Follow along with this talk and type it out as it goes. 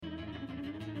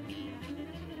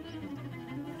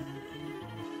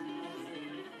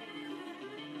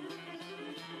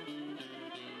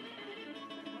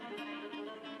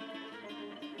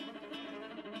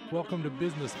Welcome to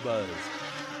Business Buzz.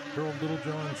 Harold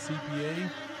Littlejohn,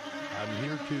 CPA. I'm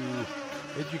here to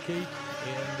educate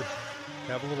and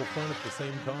have a little fun at the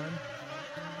same time.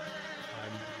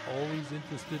 I'm always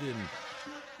interested in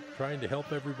trying to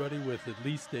help everybody with at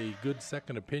least a good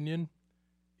second opinion.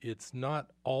 It's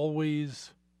not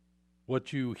always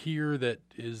what you hear that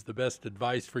is the best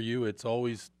advice for you. It's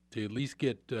always to at least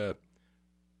get,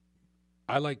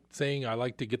 I like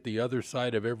to get the other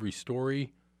side of every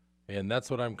story. And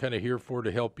that's what I'm kind of here for,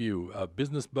 to help you.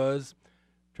 Business Buzz,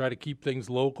 try to keep things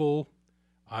local.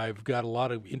 I've got a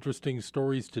lot of interesting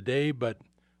stories today, but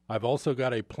I've also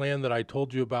got a plan that I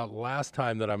told you about last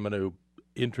time that I'm going to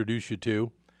introduce you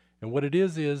to. And what it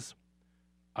is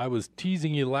I was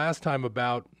teasing you last time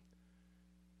about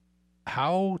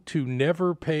how to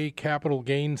never pay capital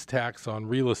gains tax on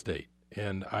real estate.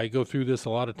 And I go through this a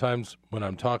lot of times when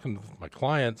I'm talking with my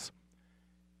clients.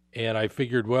 And I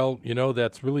figured, well,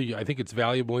 that's really, I think it's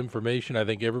valuable information. I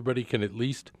think everybody can at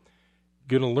least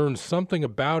going to learn something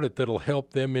about it that'll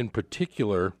help them in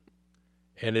particular.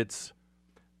 And it's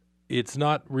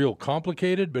not real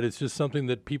complicated, but it's just something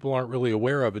that people aren't really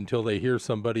aware of until they hear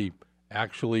somebody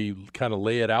actually kind of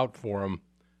lay it out for them.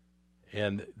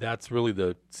 And that's really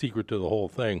the secret to the whole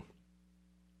thing.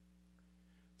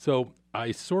 So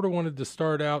I sort of wanted to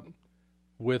start out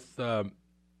with,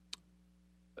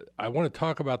 I want to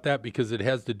talk about that because it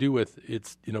has to do with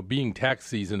it's, being tax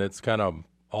season. It's kind of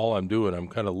all I'm doing. I'm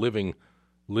kind of living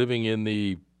in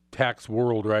the tax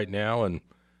world right now and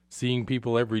seeing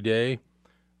people every day.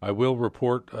 I will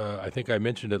report, I think I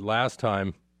mentioned it last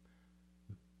time,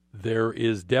 there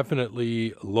is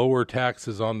definitely lower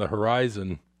taxes on the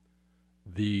horizon.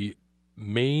 The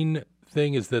main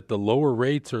thing is that the lower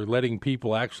rates are letting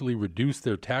people actually reduce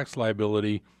their tax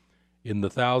liability in the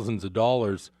thousands of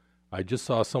dollars. I just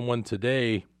saw someone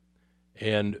today,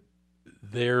 and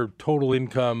their total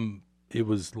income, it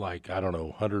was like, I don't know,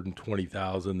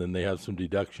 120,000, and they have some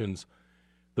deductions.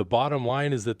 The bottom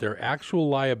line is that their actual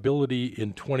liability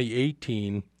in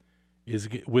 2018 is,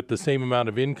 with the same amount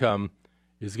of income,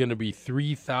 is going to be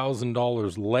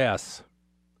 $3,000 less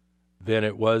than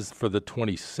it was for the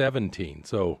 2017.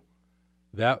 So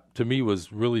that to me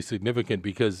was really significant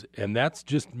and that's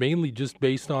just mainly just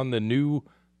based on the new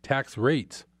tax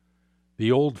rates. The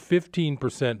old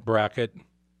 15% bracket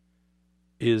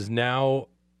is now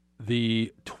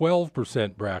the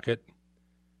 12% bracket,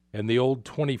 and the old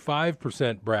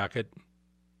 25% bracket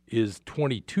is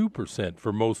 22%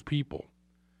 for most people.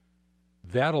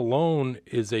 That alone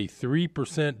is a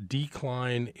 3%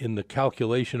 decline in the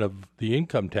calculation of the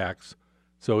income tax.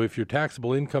 So if your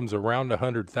taxable income's around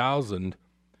 $100,000,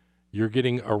 you're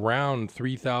getting around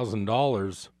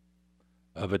 $3,000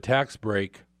 of a tax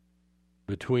break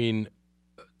between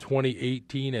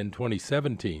 2018 and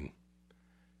 2017.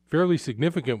 Fairly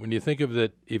significant when you think of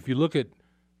that. If you look at,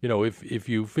 if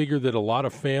you figure that a lot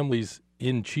of families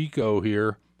in Chico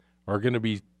here are going to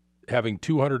be having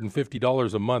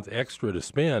 $250 a month extra to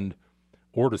spend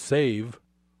or to save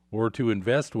or to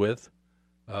invest with,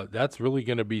 that's really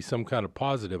going to be some kind of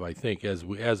positive, I think, as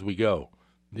we go.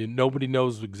 Nobody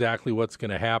knows exactly what's going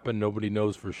to happen. Nobody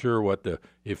knows for sure what the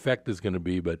effect is going to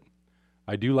be, but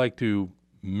I do like to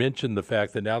mention the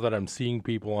fact that now that I'm seeing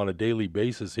people on a daily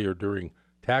basis here during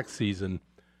tax season,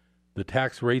 the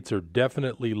tax rates are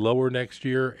definitely lower next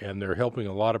year, and they're helping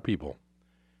a lot of people.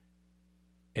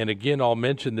 And again, I'll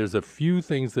mention there's a few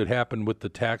things that happen with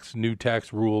the new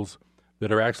tax rules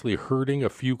that are actually hurting a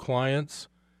few clients,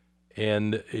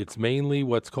 and it's mainly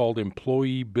what's called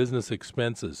employee business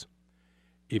expenses.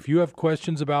 If you have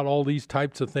questions about all these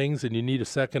types of things and you need a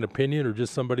second opinion or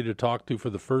just somebody to talk to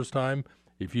for the first time,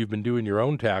 if you've been doing your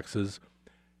own taxes,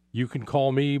 you can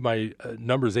call me. My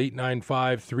number is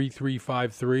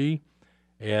 895-3353,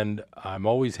 and I'm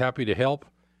always happy to help.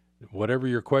 Whatever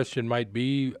your question might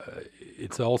be,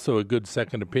 it's also a good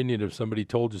second opinion if somebody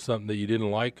told you something that you didn't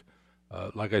like.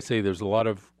 Like I say, there's a lot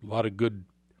of good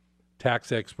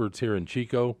tax experts here in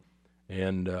Chico,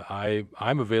 and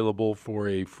I'm available for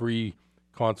a free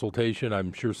consultation.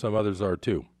 I'm sure some others are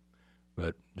too.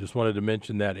 But just wanted to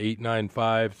mention that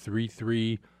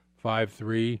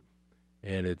 895-3353,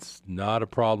 and it's not a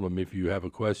problem. If you have a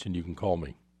question, you can call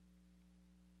me.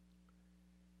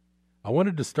 I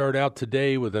wanted to start out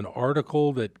today with an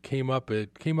article that came up.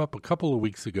 It came up a couple of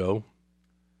weeks ago,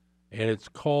 and it's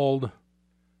called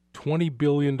 $20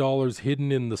 billion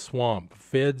Hidden in the Swamp.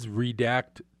 Feds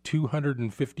redact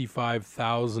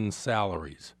 255,000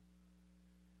 salaries.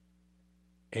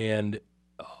 And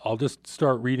I'll just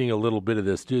start reading a little bit of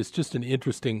this. It's just an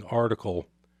interesting article,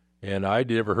 and I'd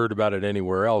never heard about it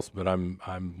anywhere else, but I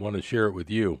want to share it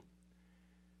with you.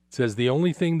 It says the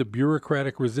only thing the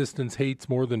bureaucratic resistance hates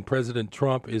more than President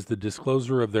Trump is the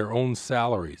disclosure of their own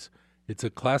salaries. It's a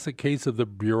classic case of the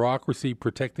bureaucracy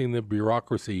protecting the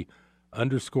bureaucracy,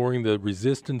 underscoring the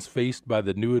resistance faced by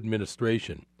the new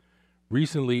administration.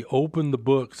 Recently, Open the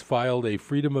Books filed a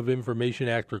Freedom of Information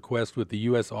Act request with the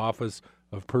U.S. Office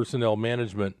of Personnel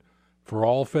Management for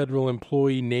all federal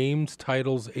employee names,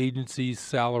 titles, agencies,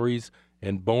 salaries,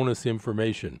 and bonus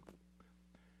information.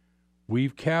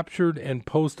 We've captured and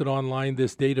posted online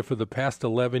this data for the past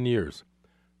 11 years.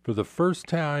 For the first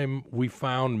time, we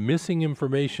found missing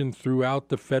information throughout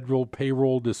the federal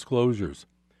payroll disclosures.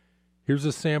 Here's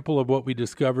a sample of what we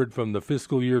discovered from the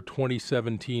fiscal year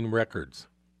 2017 records.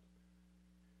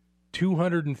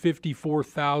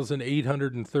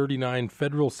 254,839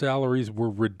 federal salaries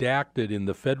were redacted in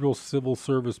the federal civil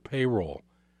service payroll.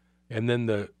 And then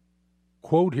the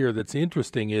quote here that's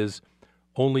interesting is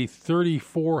only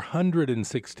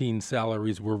 3,416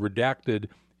 salaries were redacted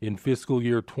in fiscal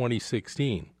year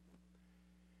 2016.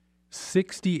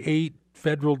 68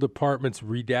 federal departments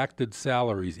redacted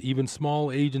salaries. Even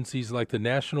small agencies like the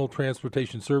National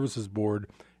Transportation Services Board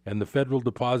and the Federal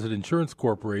Deposit Insurance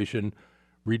Corporation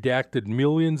redacted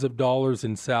millions of dollars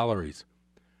in salaries.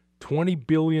 $20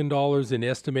 billion in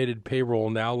estimated payroll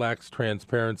now lacks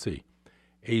transparency.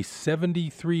 A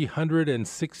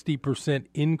 7,360%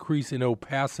 increase in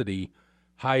opacity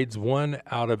hides 1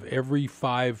 out of every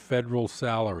 5 federal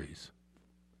salaries.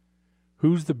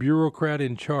 Who's the bureaucrat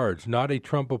in charge? Not a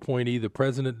Trump appointee. The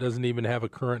president doesn't even have a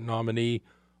current nominee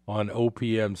on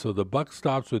OPM. So the buck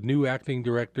stops with new acting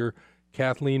director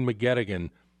Kathleen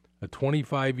McGettigan, a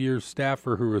 25-year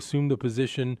staffer who assumed the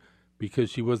position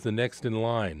because she was the next in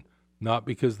line, not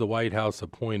because the White House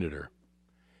appointed her.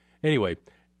 Anyway,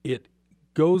 it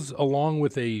goes along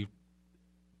with a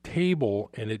table,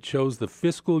 and it shows the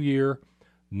fiscal year,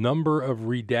 number of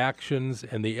redactions,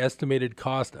 and the estimated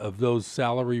cost of those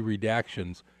salary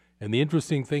redactions. And the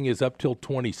interesting thing is up till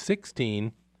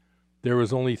 2016, there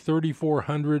was only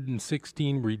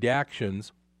 3,416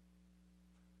 redactions,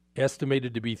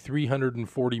 estimated to be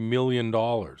 $340 million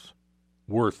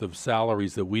worth of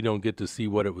salaries that we don't get to see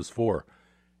what it was for.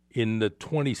 In the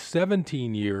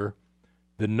 2017 year,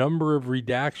 the number of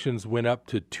redactions went up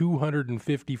to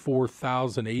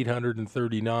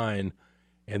 254,839,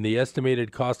 and the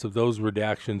estimated cost of those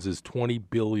redactions is $20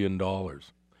 billion.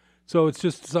 So it's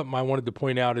just something I wanted to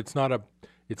point out. It's not a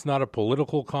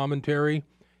political commentary.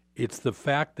 It's the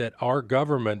fact that our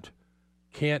government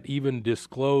can't even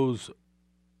disclose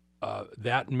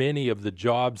that many of the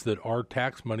jobs that our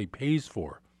tax money pays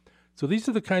for. So these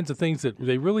are the kinds of things that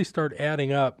they really start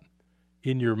adding up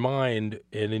in your mind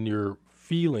and in your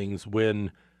feelings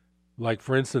when, like,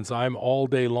 for instance, I'm all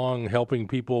day long helping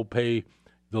people pay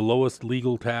the lowest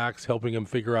legal tax, helping them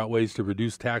figure out ways to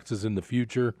reduce taxes in the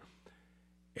future.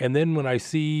 And then when I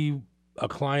see a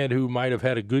client who might have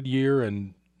had a good year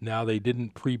and now they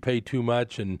didn't prepay too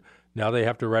much and now they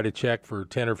have to write a check for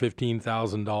 $10,000 or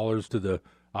 $15,000 to the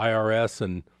IRS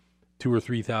and $2,000 or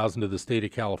 $3,000 to the state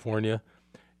of California,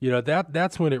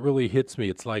 that's when it really hits me.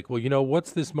 It's like, well,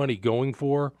 what's this money going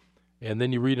for? And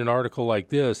then you read an article like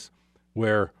this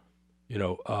where,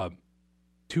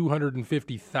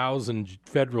 250,000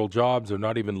 federal jobs are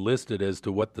not even listed as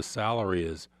to what the salary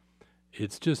is.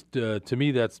 It's just, to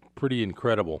me, that's pretty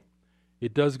incredible.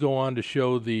 It does go on to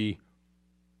show the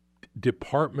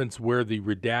departments where the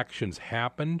redactions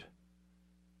happened.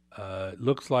 It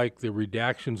looks like the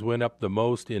redactions went up the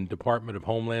most in Department of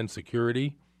Homeland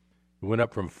Security. It went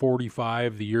up from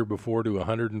 45 the year before to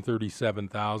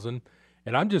 137,000.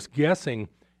 And I'm just guessing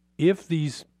if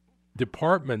these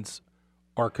departments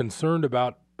are concerned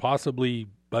about possibly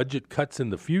budget cuts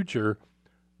in the future,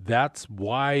 that's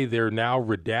why they're now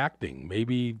redacting.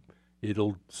 Maybe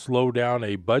it'll slow down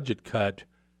a budget cut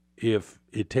if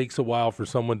it takes a while for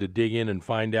someone to dig in and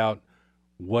find out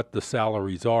what the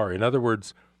salaries are. In other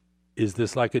words, is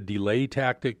this like a delay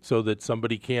tactic so that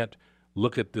somebody can't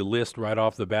look at the list right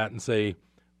off the bat and say,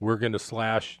 we're going to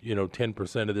slash,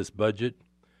 10% of this budget?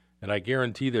 And I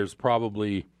guarantee there's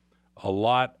probably a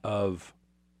lot of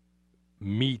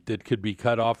meat that could be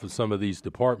cut off of some of these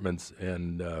departments.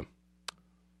 And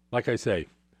like I say,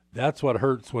 that's what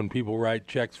hurts when people write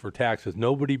checks for taxes.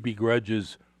 Nobody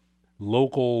begrudges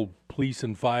local police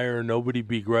and fire. Nobody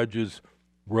begrudges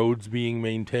roads being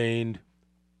maintained.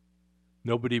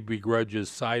 Nobody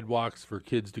begrudges sidewalks for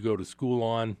kids to go to school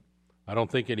on. I don't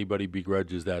think anybody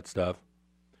begrudges that stuff.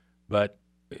 But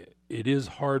it is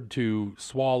hard to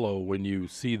swallow when you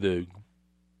see the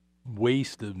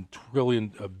waste of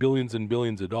billions and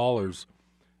billions of dollars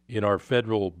in our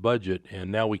federal budget, and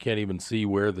now we can't even see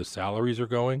where the salaries are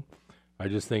going. I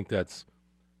just think that's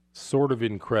sort of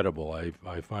incredible.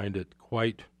 I find it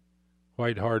quite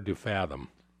hard to fathom.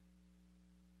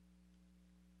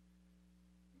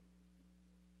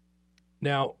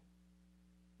 Now,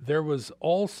 there was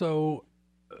also,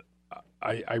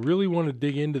 I really want to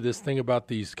dig into this thing about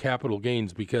these capital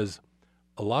gains, because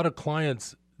a lot of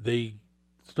clients, they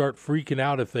start freaking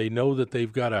out if they know that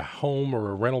they've got a home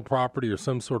or a rental property or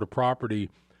some sort of property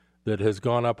that has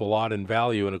gone up a lot in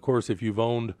value. And of course, if you've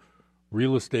owned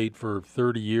real estate for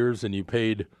 30 years and you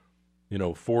paid,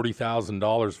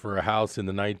 $40,000 for a house in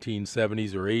the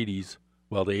 1970s or 80s,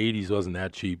 well, the 80s wasn't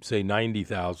that cheap, say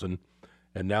 90,000,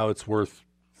 and now it's worth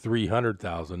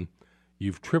 300,000.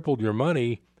 You've tripled your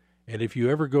money, and if you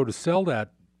ever go to sell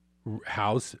that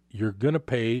house, you're going to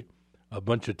pay a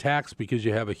bunch of tax because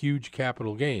you have a huge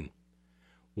capital gain.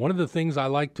 One of the things I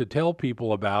like to tell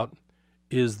people about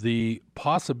is the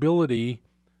possibility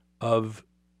of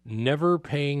never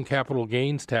paying capital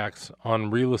gains tax on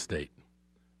real estate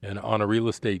and on a real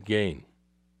estate gain.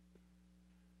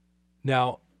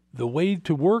 Now, the way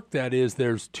to work that is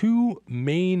there's two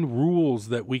main rules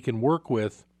that we can work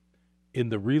with in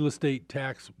the real estate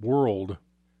tax world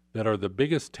that are the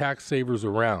biggest tax savers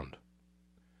around.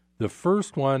 The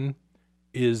first one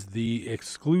is the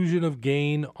exclusion of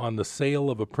gain on the sale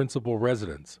of a principal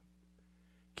residence.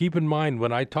 Keep in mind,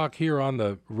 when I talk here on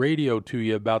the radio to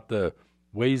you about the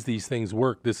ways these things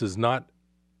work, this is not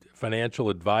financial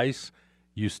advice.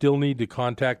 You still need to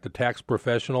contact the tax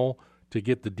professional to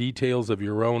get the details of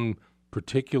your own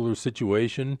particular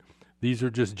situation. These are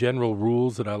just general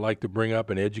rules that I like to bring up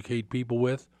and educate people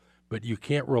with, but you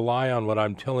can't rely on what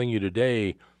I'm telling you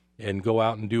today and go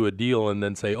out and do a deal and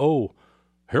then say, oh,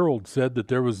 Harold said that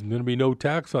there was going to be no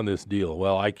tax on this deal.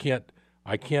 Well, I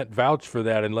can't vouch for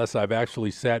that unless I've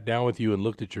actually sat down with you and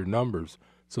looked at your numbers.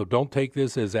 So don't take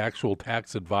this as actual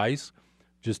tax advice.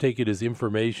 Just take it as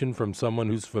information from someone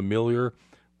who's familiar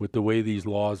with the way these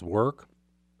laws work.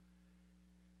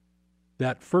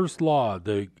 That first law,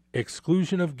 the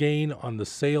exclusion of gain on the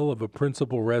sale of a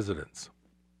principal residence.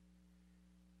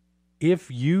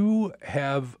 If you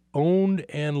have owned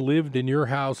and lived in your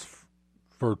house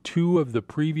for 2 of the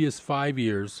previous 5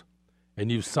 years,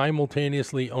 and you've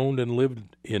simultaneously owned and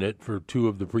lived in it for 2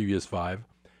 of the previous 5,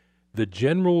 the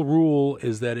general rule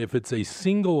is that if it's a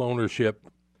single ownership,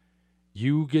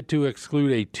 you get to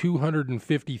exclude a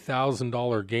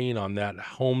 $250,000 gain on that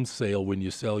home sale when you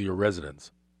sell your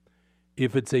residence.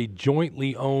 If it's a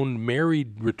jointly owned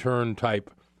married return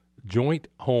type joint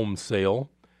home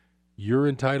sale, you're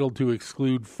entitled to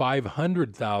exclude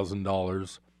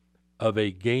 $500,000 of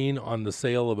a gain on the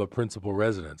sale of a principal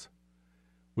residence.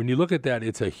 When you look at that,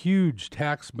 it's a huge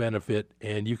tax benefit,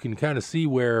 and you can kind of see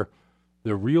where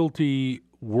the realty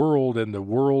world and the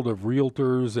world of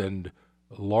realtors and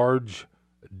large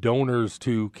donors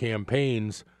to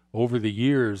campaigns over the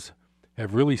years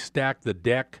have really stacked the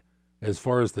deck as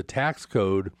far as the tax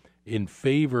code in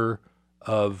favor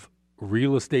of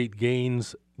real estate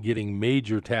gains getting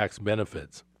major tax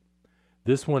benefits.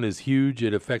 This one is huge.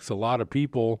 It affects a lot of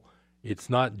people. It's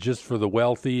not just for the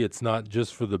wealthy. It's not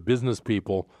just for the business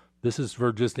people. This is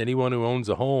for just anyone who owns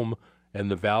a home and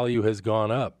the value has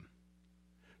gone up.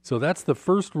 So that's the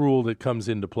first rule that comes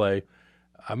into play.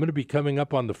 I'm going to be coming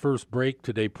up on the first break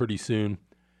today pretty soon,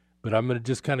 but I'm going to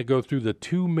just kind of go through the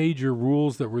 2 major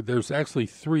rules that were, there's actually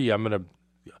 3. I'm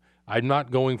not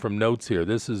going from notes here.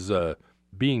 This is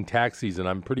being tax season.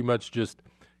 I'm pretty much just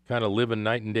kind of living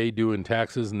night and day doing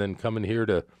taxes and then coming here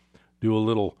to do a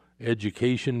little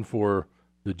education for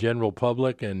the general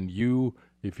public. And you,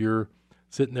 if you're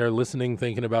sitting there listening,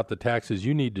 thinking about the taxes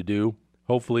you need to do,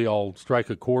 hopefully I'll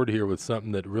strike a chord here with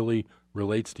something that really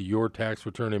relates to your tax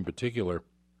return in particular.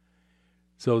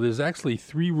 So there's actually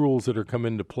 3 rules that are come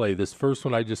into play. This first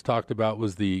one I just talked about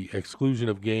was the exclusion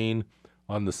of gain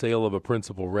on the sale of a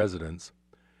principal residence.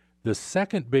 The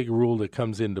second big rule that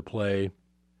comes into play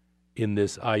in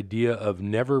this idea of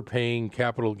never paying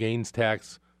capital gains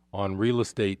tax on real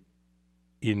estate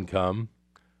income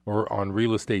or on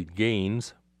real estate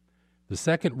gains, the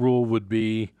second rule would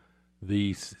be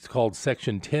it's called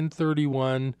Section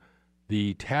 1031,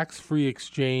 the tax-free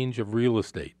exchange of real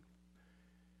estate.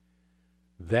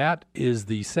 That is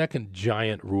the second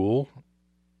giant rule.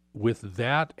 With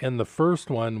that and the first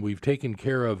one, we've taken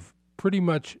care of pretty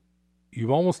much,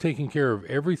 you've almost taken care of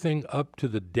everything up to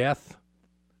the death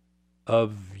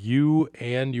of you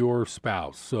and your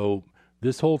spouse. So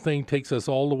this whole thing takes us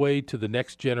all the way to the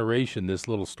next generation, this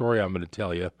little story I'm going to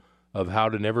tell you of how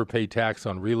to never pay tax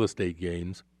on real estate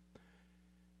gains.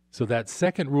 So that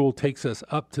second rule takes us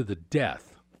up to the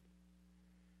death.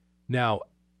 Now,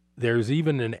 there's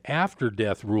even an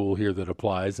after-death rule here that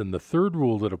applies, and the third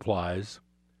rule that applies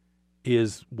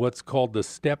is what's called the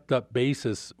stepped-up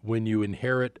basis when you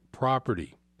inherit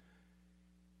property.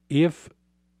 If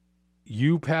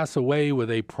you pass away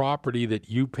with a property that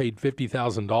you paid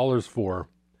 $50,000 for,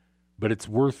 but it's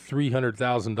worth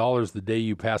 $300,000 the day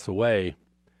you pass away,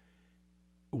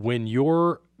 when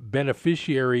your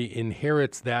beneficiary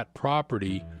inherits that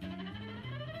property,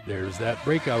 there's that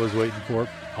break I was waiting for.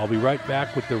 I'll be right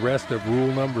back with the rest of rule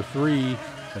number 3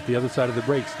 at the other side of the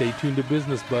break. Stay tuned to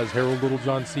Business Buzz. Harold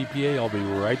Littlejohn, CPA. I'll be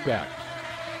right back.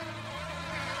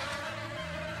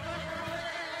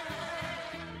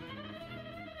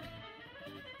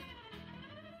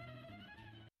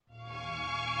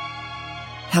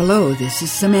 Hello, this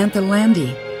is Samantha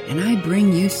Landy, and I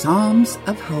bring you Psalms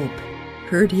of Hope,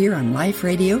 heard here on Life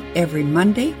Radio every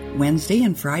Monday, Wednesday,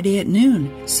 and Friday at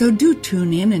noon. So do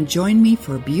tune in and join me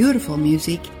for beautiful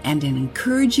music and an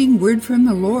encouraging word from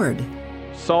the Lord.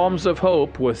 Psalms of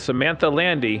Hope with Samantha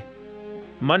Landy,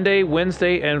 Monday,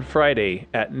 Wednesday, and Friday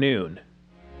at noon,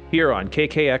 here on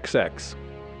KKXX.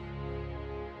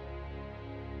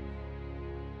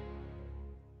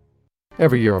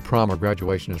 Every year, a prom or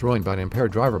graduation is ruined by an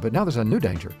impaired driver, but now there's a new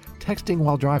danger: texting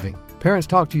while driving. Parents,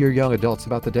 talk to your young adults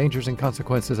about the dangers and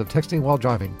consequences of texting while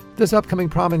driving. This upcoming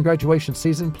prom and graduation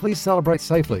season, please celebrate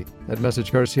safely. That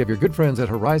message courtesy of your good friends at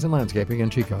Horizon Landscaping in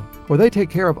Chico, where they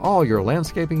take care of all your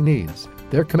landscaping needs.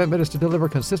 Their commitment is to deliver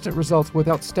consistent results with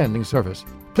outstanding service.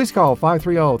 Please call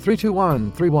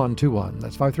 530-321-3121.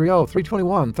 That's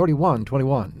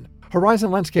 530-321-3121. Horizon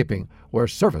Landscaping, where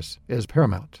service is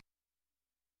paramount.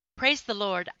 Praise the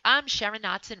Lord. I'm Sharon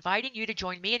Knotts, inviting you to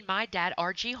join me and my dad,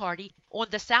 R.G. Hardy, on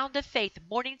The Sound of Faith,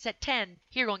 mornings at 10,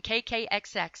 here on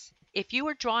KKXX. If you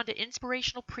are drawn to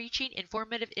inspirational preaching,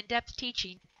 informative in-depth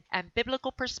teaching, and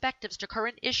biblical perspectives to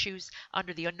current issues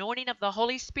under the anointing of the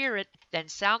Holy Spirit, then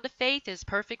Sound of Faith is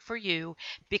perfect for you,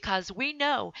 because we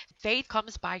know faith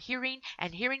comes by hearing,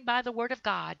 and hearing by the Word of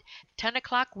God. 10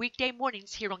 o'clock weekday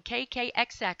mornings here on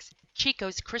KKXX,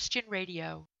 Chico's Christian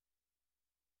Radio.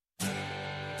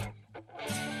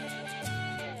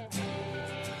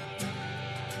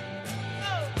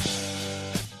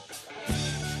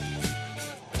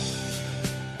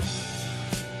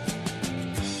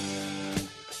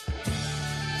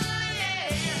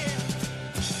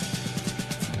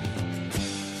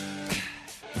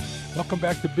 Welcome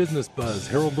back to Business Buzz.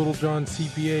 Harold Littlejohn,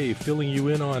 CPA, filling you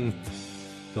in on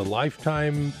the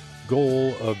lifetime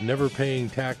goal of never paying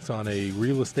tax on a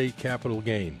real estate capital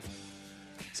gain.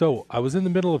 So I was in the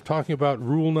middle of talking about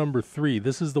rule number 3.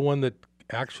 This is the one that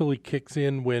actually kicks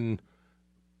in when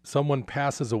someone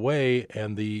passes away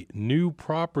and the new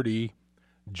property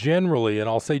generally, and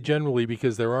I'll say generally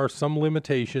because there are some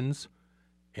limitations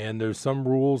and there's some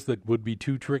rules that would be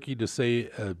too tricky to say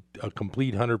a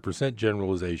complete 100%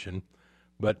 generalization,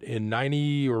 but in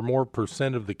 90 or more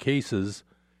percent of the cases,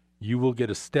 you will get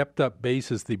a stepped-up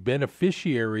basis. The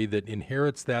beneficiary that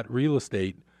inherits that real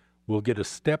estate will get a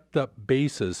stepped-up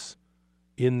basis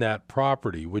in that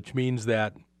property, which means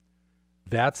that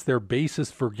that's their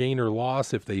basis for gain or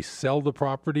loss if they sell the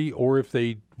property or if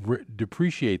they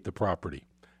depreciate the property.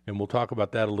 And we'll talk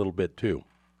about that a little bit too.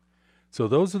 So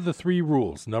those are the 3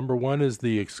 rules. Number 1 is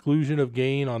the exclusion of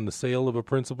gain on the sale of a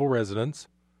principal residence.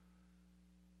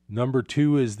 Number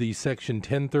 2 is the Section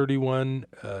 1031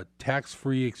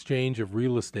 tax-free exchange of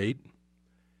real estate.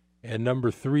 And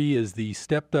number 3 is the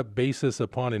stepped-up basis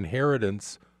upon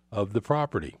inheritance of the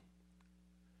property.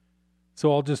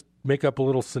 So I'll just make up a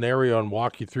little scenario and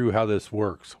walk you through how this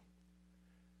works.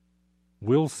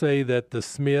 We'll say that the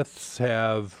Smiths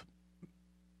have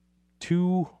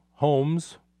 2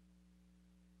 homes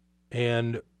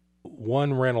and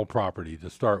 1 rental property to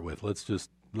start with. Let's just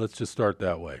start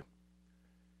that way.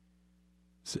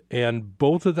 And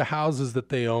both of the houses that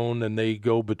they own, and they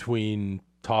go between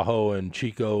Tahoe and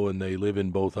Chico, and they live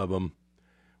in both of them.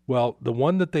 Well, the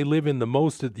one that they live in the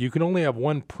most, you can only have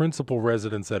 1 principal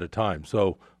residence at a time.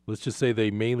 So let's just say they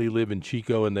mainly live in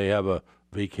Chico and they have a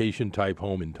vacation-type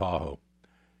home in Tahoe.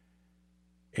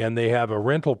 And they have a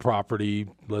rental property,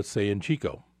 let's say, in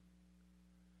Chico.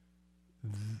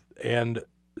 And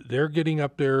they're getting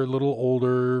up there a little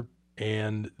older,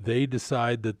 and they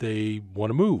decide that they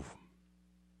want to move.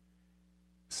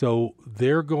 So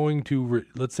they're going to,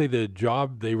 let's say the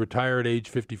job, they retire at age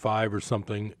 55 or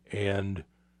something, and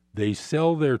they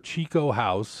sell their Chico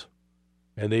house,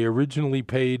 and they originally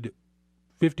paid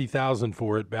 $50,000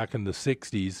 for it back in the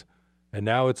 60s, and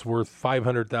now it's worth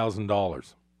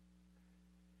 $500,000.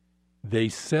 They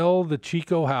sell the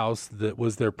Chico house that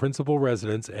was their principal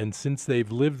residence, and since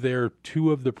they've lived there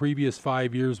 2 of the previous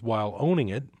 5 years while owning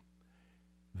it,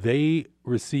 they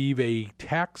receive a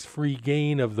tax-free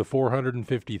gain of the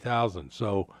 $450,000.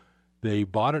 So They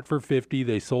bought it for 50,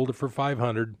 they sold it for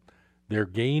 500. Their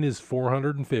gain is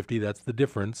 450, that's the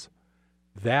difference.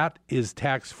 That is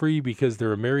tax-free because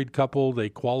they're a married couple, they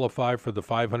qualify for the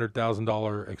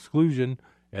 $500,000 exclusion,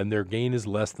 and their gain is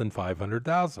less than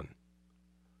 $500,000.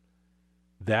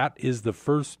 That is the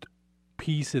first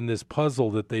piece in this puzzle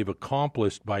that they've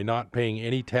accomplished by not paying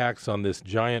any tax on this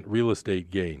giant real estate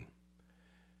gain.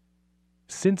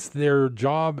 Since they're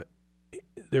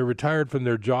retired from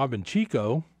their job in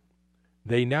Chico,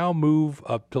 they now move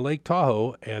up to Lake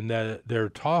Tahoe, and their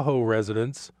Tahoe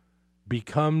residence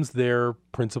becomes their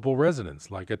principal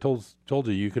residence. Like I told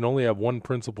you, you can only have one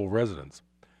principal residence.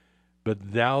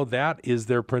 But now that is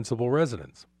their principal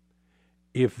residence.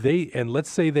 And let's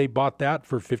say they bought that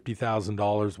for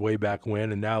 $50,000 way back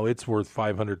when, and now it's worth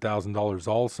 $500,000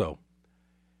 also.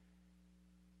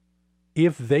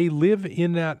 If they live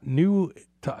in that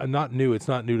it's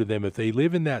not new to them. If they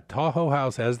live in that Tahoe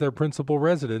house as their principal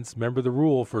residence, remember the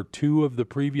rule for 2 of the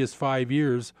previous 5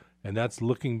 years, and that's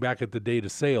looking back at the date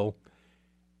of sale,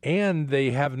 and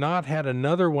they have not had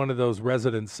another one of those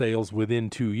residence sales within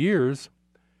 2 years,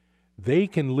 they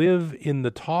can live in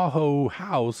the Tahoe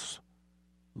house,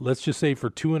 let's just say for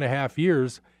 2.5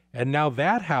 years, and now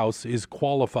that house is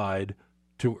qualified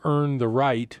to earn the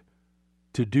right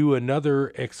to do another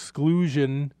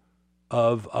exclusion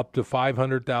of up to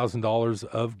 $500,000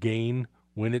 of gain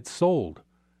when it's sold,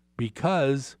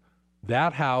 because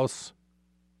that house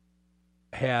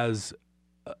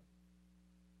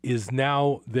is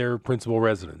now their principal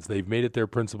residence. They've made it their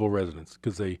principal residence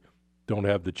because they don't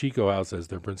have the Chico house as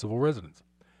their principal residence.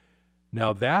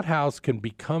 Now that house can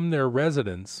become their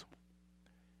residence,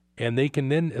 and they can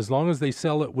then, as long as they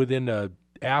sell it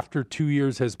after 2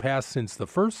 years has passed since the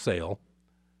first sale,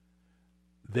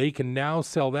 they can now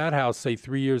sell that house, say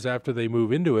 3 years after they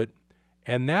move into it,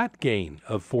 and that gain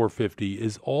of $450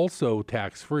 is also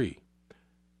tax-free,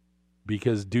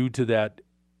 because due to that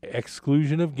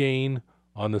exclusion of gain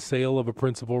on the sale of a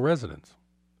principal residence.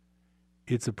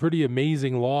 It's a pretty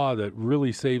amazing law that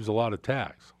really saves a lot of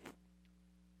tax.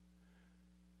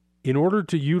 In order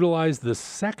to utilize the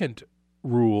second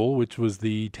rule, which was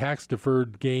the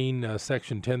tax-deferred gain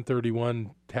Section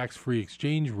 1031 tax-free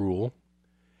exchange rule,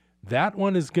 that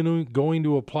one is going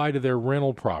to apply to their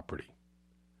rental property.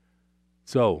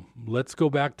 So let's go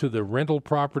back to the rental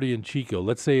property in Chico.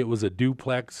 Let's say it was a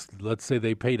duplex. Let's say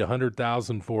they paid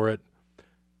 $100,000 for it.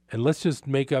 And let's just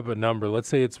make up a number. Let's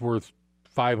say it's worth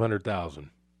 $500,000.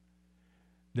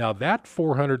 Now that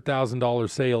 $400,000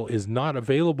 sale is not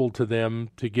available to them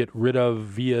to get rid of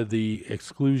via the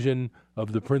exclusion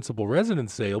of the principal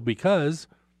residence sale, because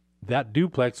that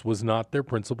duplex was not their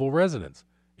principal residence.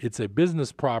 It's a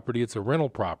business property. It's a rental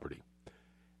property.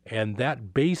 And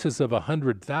that basis of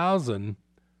 $100,000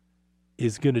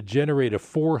 is going to generate a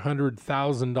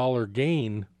 $400,000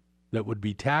 gain that would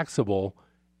be taxable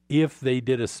if they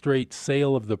did a straight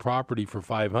sale of the property for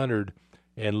 $500,000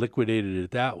 and liquidated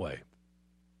it that way.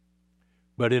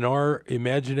 But in our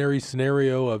imaginary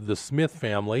scenario of the Smith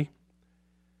family,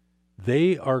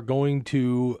 they are going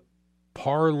to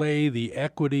parlay the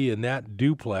equity in that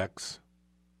duplex,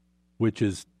 which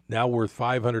is now worth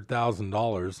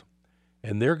 $500,000,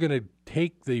 and they're going to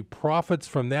take the profits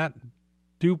from that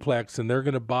duplex and they're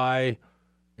going to buy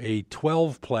a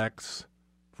 12-plex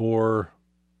for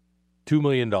 $2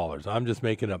 million. I'm just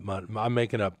making up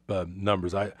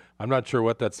numbers. I'm not sure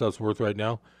what that stuff's worth right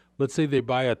now. Let's say they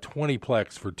buy a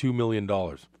 20-plex for $2 million.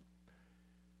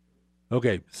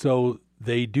 Okay, so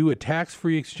they do a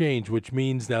tax-free exchange, which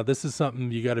means now this is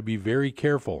something you got to be very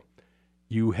careful.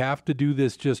 You have to do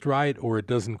this just right, or it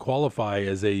doesn't qualify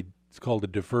as it's called a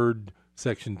deferred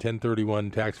Section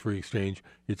 1031 tax-free exchange.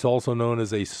 It's also known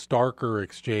as a Starker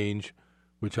exchange,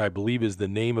 which I believe is the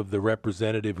name of the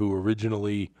representative who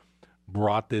originally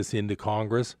brought this into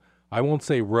Congress. I won't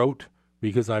say wrote,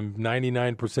 because I'm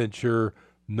 99% sure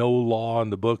no law on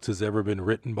the books has ever been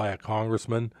written by a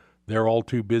congressman. They're all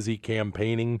too busy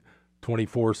campaigning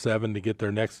 24/7 to get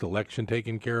their next election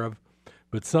taken care of.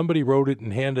 But somebody wrote it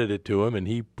and handed it to him, and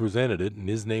he presented it, and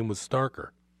his name was Starker.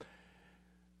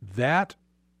 That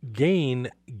gain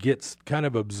gets kind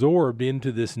of absorbed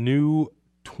into this new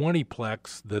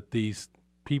 20-plex that these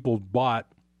people bought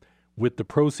with the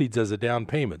proceeds as a down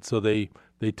payment. So they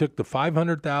took the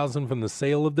 $500,000 from the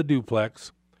sale of the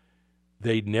duplex.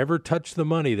 They never touched the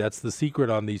money. That's the secret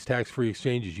on these tax-free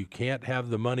exchanges. You can't have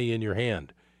the money in your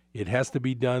hand. It has to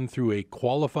be done through a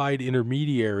qualified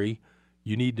intermediary.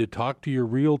 You need to talk to your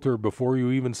realtor before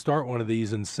you even start one of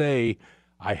these and say,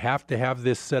 I have to have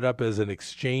this set up as an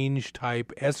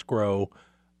exchange-type escrow.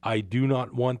 I do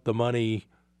not want the money,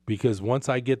 because once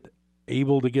I get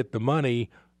able to get the money,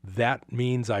 that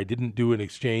means I didn't do an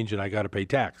exchange and I got to pay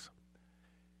tax.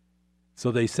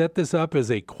 So they set this up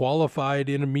as a qualified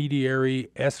intermediary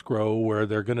escrow where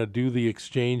they're going to do the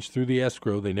exchange through the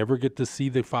escrow. They never get to see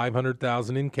the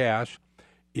 $500,000 in cash.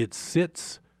 It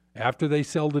sits after they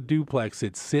sell the duplex.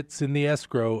 It sits in the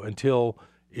escrow until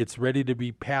it's ready to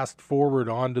be passed forward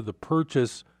onto the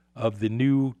purchase of the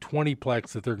new 20plex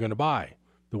that they're going to buy,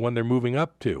 the one they're moving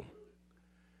up to.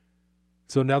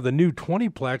 So now the new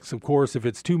 20plex, of course, if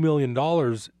it's $2 million,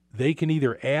 they can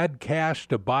either add cash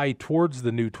to buy towards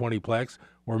the new 20plex,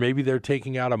 or maybe they're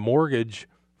taking out a mortgage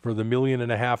for the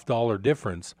 $1.5 million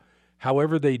difference.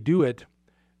 However they do it,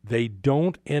 they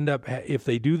don't end up, if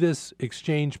they do this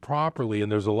exchange properly, and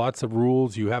there's lots of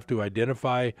rules, you have to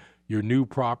identify your new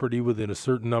property within a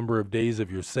certain number of days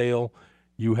of your sale.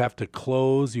 You have to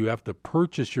close, you have to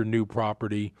purchase your new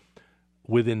property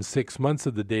within 6 months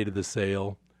of the date of the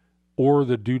sale or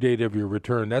the due date of your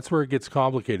return. That's where it gets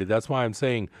complicated. That's why I'm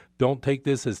saying don't take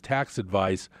this as tax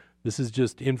advice. This is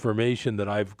just information that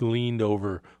I've gleaned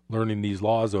over learning these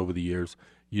laws over the years.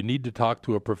 You need to talk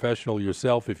to a professional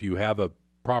yourself if you have a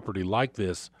property like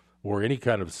this or any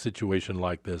kind of situation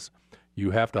like this.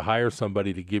 You have to hire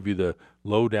somebody to give you the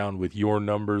lowdown with your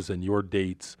numbers and your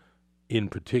dates in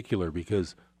particular,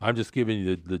 because I'm just giving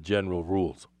you the general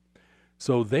rules.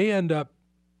 So they end up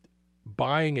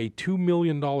buying a $2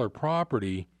 million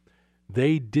property.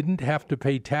 They didn't have to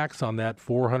pay tax on that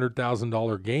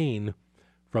 $400,000 gain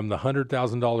from the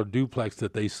 $100,000 duplex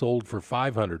that they sold for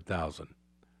 $500,000.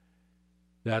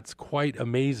 That's quite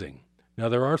amazing. Now,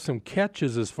 there are some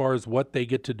catches as far as what they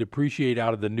get to depreciate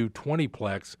out of the new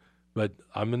 20plex, but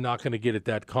I'm not going to get it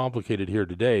that complicated here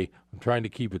today. I'm trying to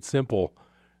keep it simple.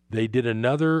 They did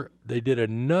another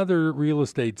real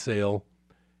estate sale,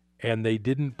 and they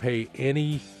didn't pay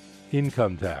any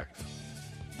income tax.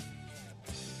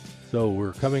 So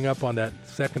we're coming up on that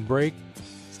second break.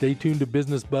 Stay tuned to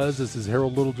Business Buzz. This is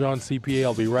Harold Littlejohn, CPA.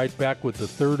 I'll be right back with the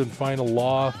third and final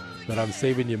law that I'm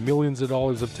saving you millions of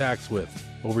dollars of tax with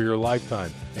over your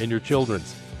lifetime and your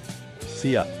children's.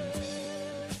 See ya.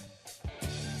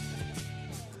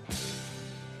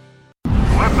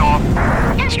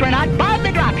 Astronaut Bob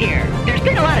the Drop here. There's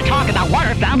been a lot of talk about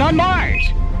water found on Mars.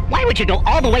 Why would you go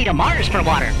all the way to Mars for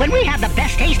water when we have the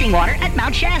best tasting water at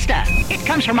Mount Shasta? It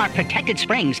comes from our protected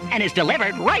springs and is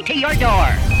delivered right to your door.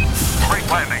 Great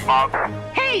landing, Bob.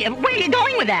 Hey, where are you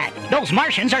going with that? Those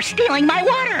Martians are stealing my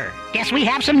water. Guess we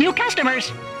have some new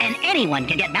customers. And anyone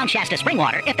can get Mount Shasta spring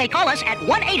water if they call us at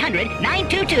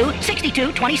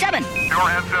 1-800-922-6227. Pure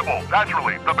and simple,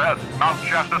 naturally the best Mount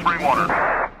Shasta spring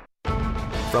water.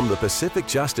 From the Pacific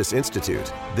Justice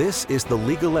Institute, this is The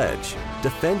Legal Edge,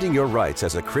 defending your rights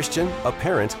as a Christian, a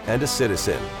parent, and a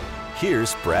citizen.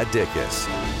 Here's Brad Dickus.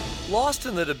 Lost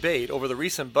in the debate over the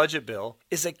recent budget bill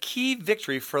is a key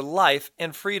victory for life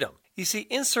and freedom. You see,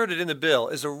 inserted in the bill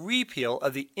is a repeal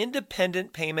of the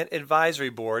Independent Payment Advisory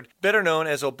Board, better known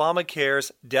as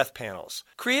Obamacare's death panels.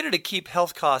 Created to keep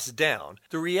health costs down,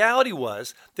 the reality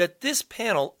was that this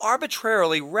panel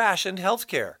arbitrarily rationed health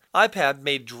care. IPAB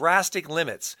made drastic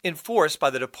limits enforced by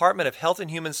the Department of Health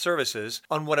and Human Services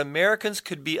on what Americans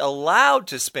could be allowed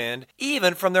to spend,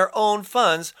 even from their own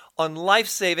funds, on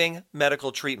life-saving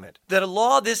medical treatment. That a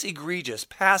law this egregious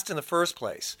passed in the first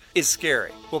place is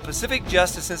scary. Well, Pacific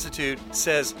Justice Institute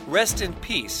says rest in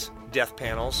peace, death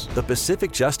panels. The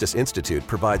Pacific Justice Institute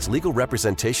provides legal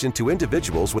representation to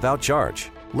individuals without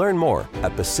charge. Learn more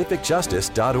at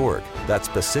pacificjustice.org. That's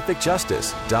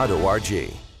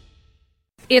pacificjustice.org.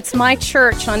 It's my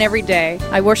church on every day.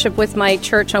 I worship with my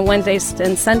church on Wednesdays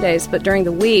and Sundays, but during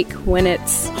the week, when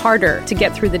it's harder to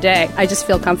get through the day, I just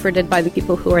feel comforted by the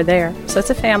people who are there. So it's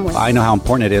a family. I know how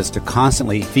important it is to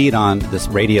constantly feed on this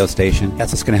radio station.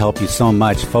 That's what's going to help you so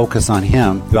much focus on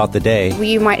Him throughout the day.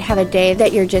 You might have a day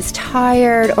that you're just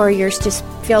tired or you're just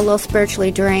feel a little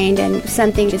spiritually drained and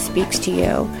something just speaks to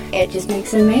you. It just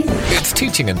makes it amazing. It's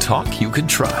teaching and talk you can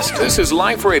trust. This is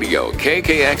Life Radio,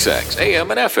 KKXX,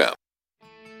 AM and FM.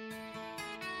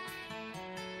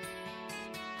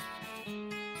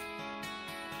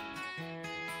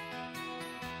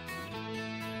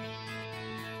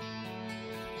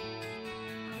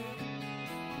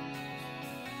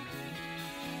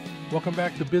 Welcome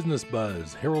back to Business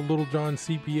Buzz. Harold Littlejohn,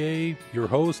 CPA, your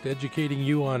host, educating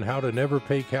you on how to never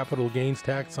pay capital gains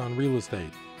tax on real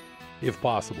estate, if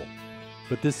possible.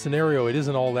 But this scenario, it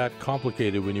isn't all that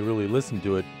complicated when you really listen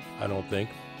to it, I don't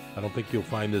think. I don't think you'll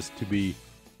find this to be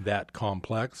that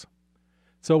complex.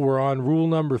 So we're on rule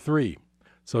number 3.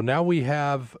 So now we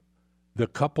have the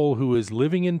couple who is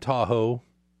living in Tahoe.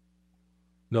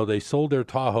 No, they sold their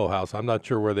Tahoe house. I'm not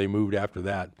sure where they moved after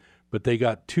that. but they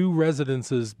got 2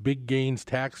 residences, big gains,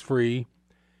 tax-free.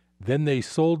 Then they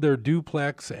sold their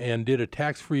duplex and did a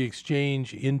tax-free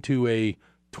exchange into a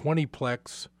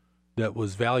 20-plex that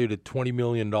was valued at $20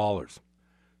 million.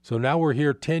 So now we're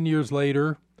here 10 years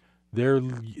later. They're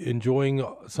enjoying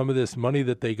some of this money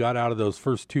that they got out of those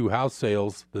first 2 house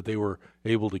sales that they were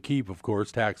able to keep, of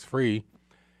course, tax-free.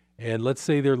 And let's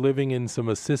say they're living in some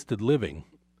assisted living.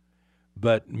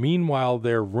 But meanwhile,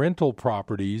 their rental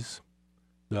properties,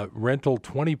 the rental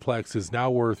 20-plex is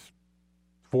now worth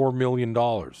 $4 million.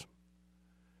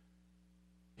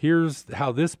 Here's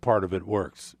how this part of it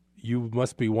works. You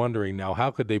must be wondering now,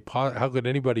 how could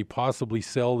anybody possibly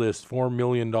sell this $4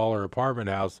 million apartment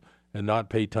house and not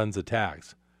pay tons of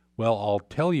tax? Well, I'll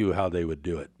tell you how they would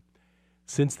do it.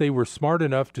 Since they were smart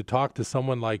enough to talk to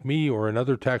someone like me or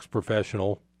another tax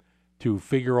professional to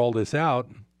figure all this out,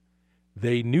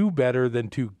 they knew better than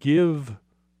to give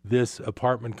this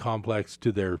apartment complex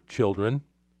to their children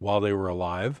while they were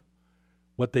alive.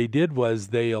 What they did was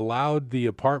they allowed the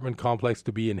apartment complex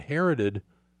to be inherited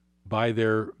by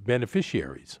their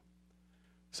beneficiaries.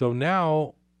 So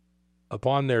now,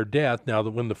 upon their death, now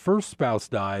that when the first spouse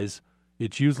dies,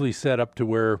 it's usually set up to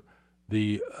where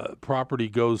the property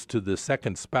goes to the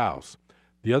second spouse.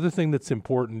 The other thing that's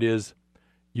important is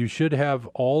you should have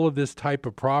all of this type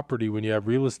of property when you have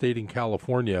real estate in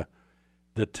California,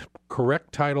 the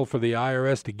correct title for the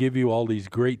IRS to give you all these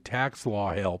great tax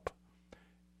law help.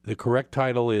 The correct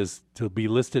title is to be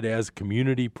listed as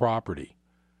community property.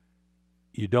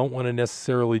 You don't want to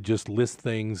necessarily just list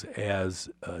things as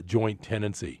joint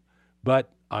tenancy. But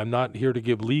I'm not here to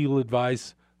give legal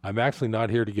advice. I'm actually not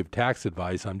here to give tax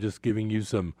advice. I'm just giving you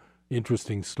some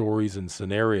interesting stories and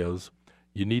scenarios.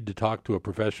 You need to talk to a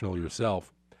professional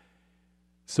yourself.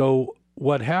 So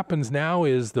what happens now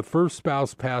is the first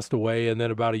spouse passed away, and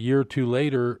then about a year or 2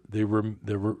 later, the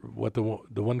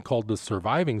one called the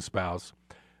surviving spouse,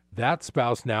 that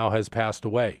spouse now has passed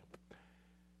away.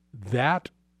 That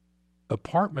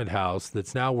apartment house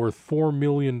that's now worth $4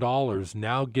 million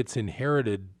now gets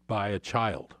inherited by a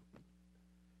child.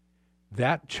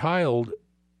 That child,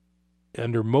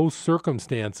 under most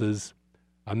circumstances,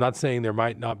 I'm not saying there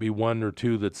might not be 1 or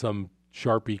 2 that some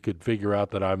Sharpie could figure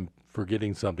out that I'm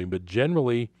forgetting something, but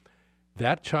generally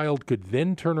that child could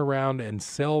then turn around and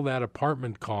sell that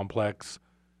apartment complex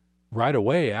right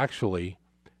away, actually,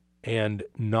 and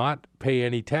not pay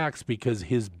any tax because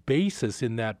his basis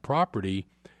in that property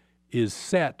is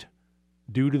set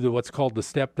due to what's called the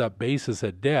stepped-up basis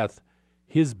at death.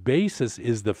 His basis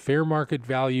is the fair market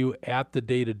value at the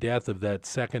date of death of that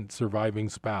second surviving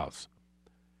spouse.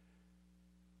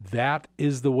 That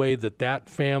is the way that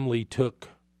family took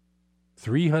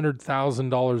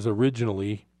 $300,000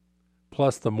 originally,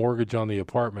 plus the mortgage on the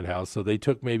apartment house. So they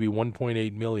took maybe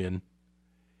 $1.8 million,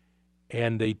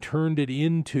 and they turned it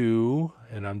into,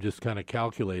 and I'm just kind of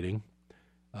calculating,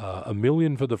 $1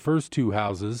 million for the first 2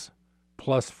 houses,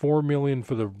 plus $4 million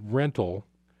for the rental.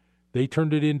 They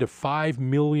turned it into $5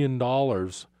 million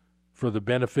for the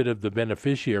benefit of the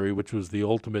beneficiary, which was the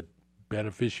ultimate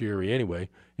beneficiary anyway.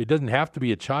 It doesn't have to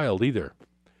be a child either.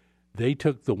 They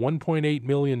took the $1.8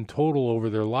 million total over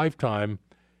their lifetime,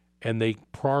 and they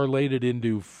parlayed it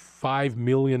into $5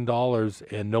 million,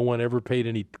 and no one ever paid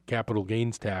any capital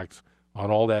gains tax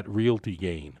on all that realty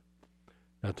gain.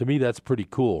 Now, to me, that's pretty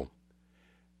cool.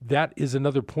 That is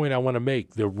another point I want to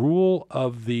make. The rule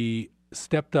of the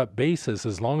stepped-up basis,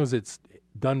 as long as it's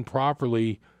done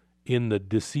properly in the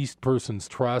deceased person's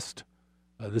trust,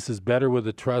 this is better with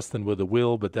a trust than with a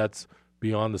will, but that's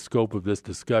beyond the scope of this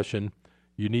discussion.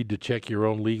 You need to check your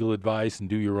own legal advice and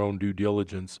do your own due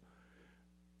diligence.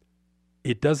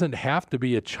 It doesn't have to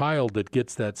be a child that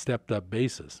gets that stepped-up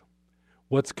basis.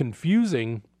 What's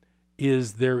confusing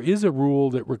is there is a rule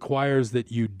that requires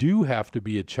that you do have to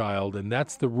be a child, and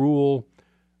that's the rule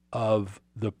of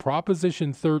the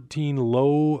Proposition 13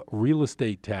 low real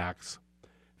estate tax.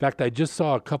 In fact, I just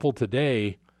saw a couple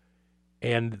today,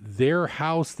 and their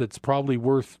house that's probably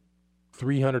worth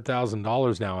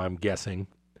 $300,000 now, I'm guessing,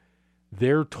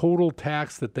 their total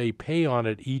tax that they pay on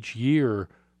it each year,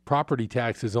 property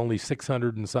tax, is only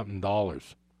 $600 and something.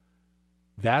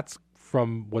 That's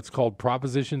from what's called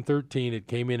Proposition 13. It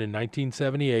came in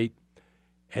 1978,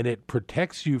 and it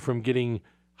protects you from getting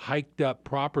hiked up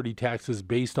property taxes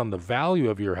based on the value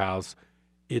of your house.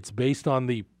 It's based on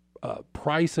the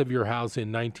price of your house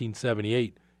in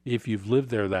 1978 if you've lived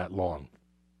there that long.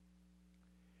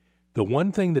 The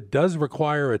one thing that does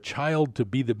require a child to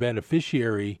be the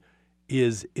beneficiary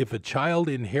is if a child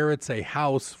inherits a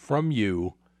house from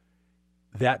you,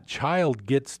 that child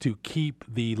gets to keep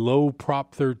the low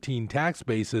Prop 13 tax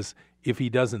basis if he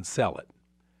doesn't sell it.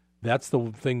 That's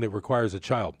the thing that requires a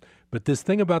child. But this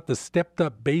thing about the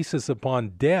stepped-up basis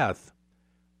upon death,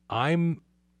 I'm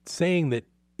saying that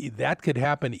that could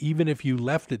happen even if you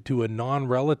left it to a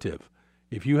non-relative.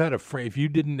 If you had a friend, if you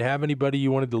didn't have anybody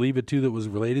you wanted to leave it to that was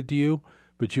related to you,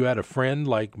 but you had a friend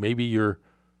like maybe your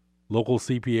local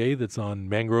CPA that's on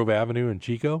Mangrove Avenue in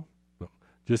Chico,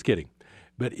 just kidding.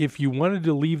 But if you wanted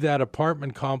to leave that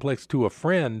apartment complex to a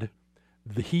friend,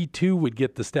 he too would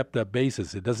get the stepped-up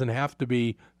basis. It doesn't have to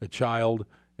be a child,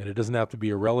 and it doesn't have to be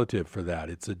a relative for that.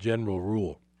 It's a general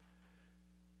rule.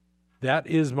 That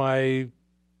is my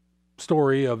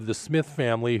story of the Smith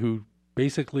family, who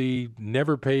basically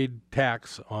never paid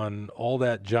tax on all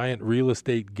that giant real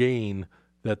estate gain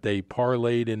that they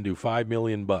parlayed into $5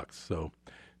 million. So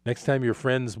next time your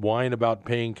friends whine about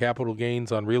paying capital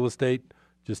gains on real estate,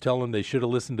 just tell them they should have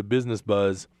listened to Business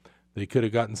Buzz. They could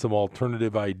have gotten some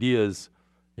alternative ideas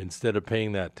instead of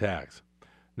paying that tax.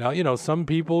 Now, some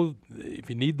people, if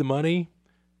you need the money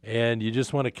and you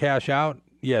just want to cash out,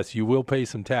 yes, you will pay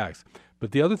some tax.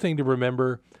 But the other thing to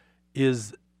remember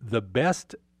is the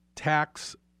best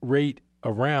tax rate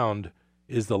around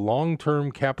is the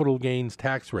long-term capital gains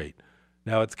tax rate.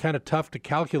 Now, it's kind of tough to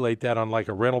calculate that on like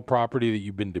a rental property that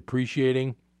you've been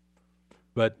depreciating.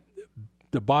 But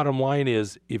the bottom line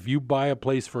is, if you buy a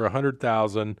place for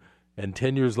 $100,000 and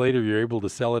 10 years later you're able to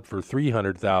sell it for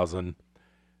 $300,000,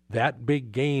 that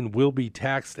big gain will be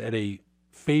taxed at a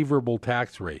favorable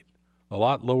tax rate, a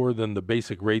lot lower than the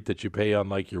basic rate that you pay on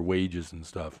like your wages and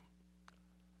stuff.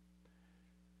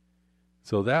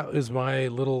 So that is my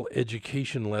little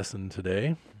education lesson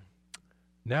today.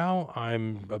 Now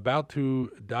I'm about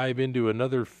to dive into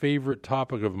another favorite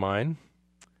topic of mine.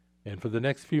 And for the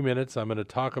next few minutes, I'm going to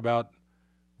talk about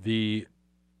the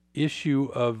issue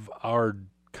of our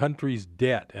country's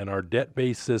debt and our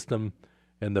debt-based system,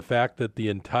 and the fact that the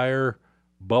entire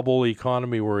bubble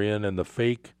economy we're in and the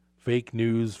fake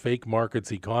news, fake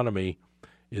markets economy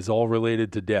is all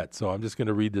related to debt. So I'm just going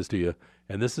to read this to you.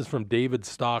 And this is from David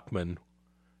Stockman,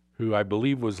 who I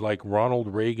believe was like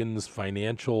Ronald Reagan's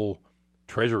financial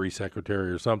treasury secretary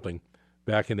or something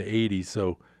back in the 80s.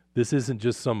 So this isn't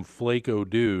just some flaco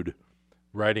dude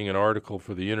writing an article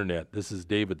for the internet. This is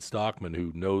David Stockman,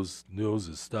 who knows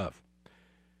his stuff.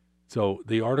 So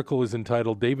the article is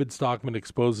entitled, David Stockman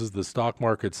Exposes the Stock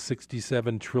Market's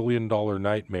 $67 trillion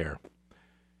Nightmare.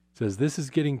 It says, this is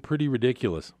getting pretty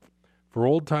ridiculous. For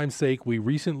old time's sake, we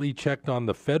recently checked on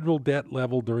the federal debt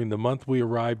level during the month we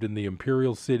arrived in the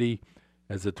Imperial City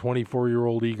as a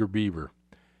 24-year-old eager beaver.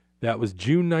 That was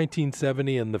June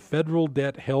 1970, and the federal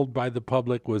debt held by the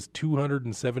public was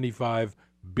 $275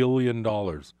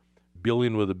 billion.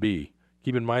 Billion with a B.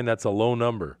 Keep in mind that's a low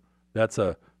number. That's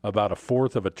about a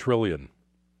fourth of a trillion.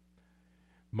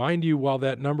 Mind you, while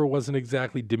that number wasn't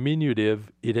exactly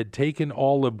diminutive, it had taken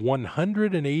all of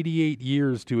 188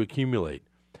 years to accumulate.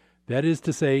 That is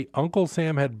to say, Uncle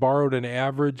Sam had borrowed an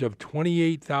average of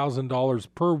 $28,000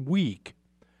 per week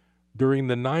during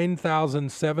the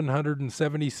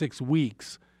 9,776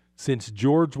 weeks since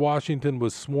George Washington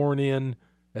was sworn in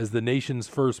as the nation's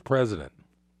first president.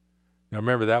 Now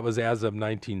remember, that was as of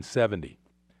 1970.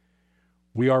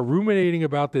 We are ruminating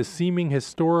about this seeming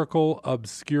historical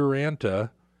obscuranta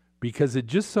because it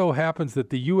just so happens that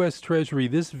the U.S. Treasury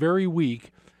this very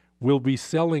week will be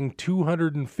selling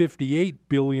 $258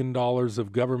 billion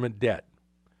of government debt.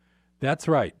 That's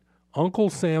right. Uncle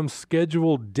Sam's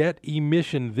scheduled debt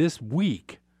emission this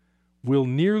week will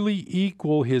nearly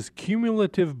equal his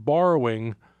cumulative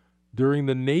borrowing during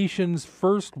the nation's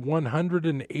first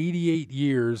 188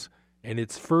 years and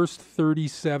its first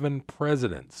 37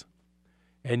 presidents.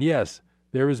 And yes,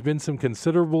 there has been some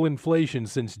considerable inflation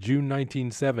since June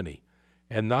 1970,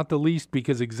 and not the least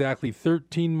because exactly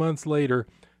 13 months later,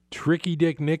 Tricky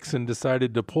Dick Nixon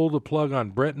decided to pull the plug on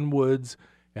Bretton Woods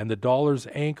and the dollar's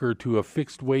anchor to a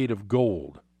fixed weight of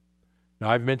gold.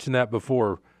 Now, I've mentioned that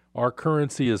before. Our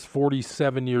currency is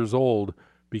 47 years old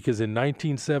because in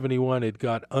 1971 it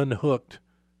got unhooked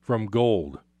from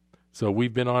gold. So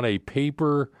we've been on a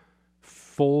paper,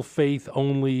 full faith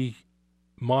only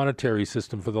monetary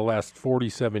system for the last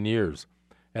 47 years.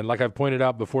 And like I've pointed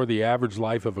out before, the average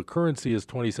life of a currency is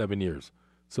 27 years.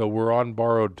 So we're on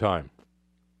borrowed time.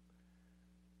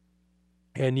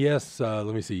 And yes,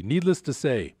 needless to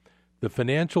say, the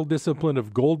financial discipline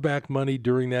of gold-backed money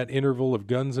during that interval of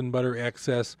guns and butter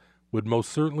excess would most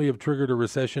certainly have triggered a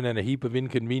recession and a heap of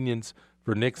inconvenience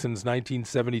for Nixon's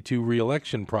 1972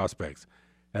 re-election prospects.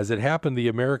 As it happened, the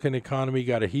American economy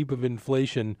got a heap of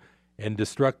inflation and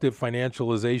destructive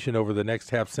financialization over the next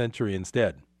half-century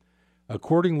instead.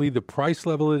 Accordingly, the price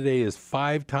level today is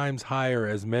 5 times higher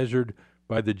as measured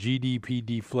by the GDP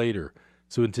deflator.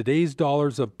 So in today's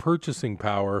dollars of purchasing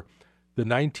power, the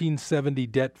 1970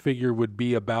 debt figure would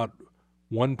be about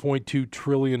 $1.2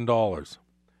 trillion.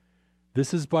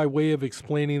 This is by way of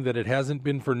explaining that it hasn't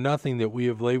been for nothing that we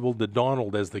have labeled the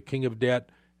Donald as the king of debt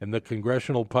and the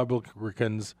congressional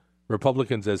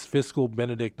Republicans as fiscal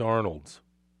Benedict Arnolds.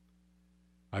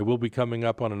 I will be coming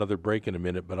up on another break in a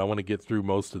minute, but I want to get through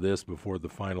most of this before the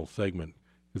final segment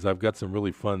because I've got some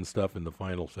really fun stuff in the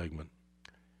final segment.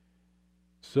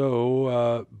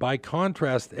 So, by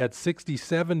contrast, at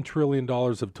 $67 trillion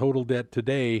of total debt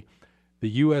today, the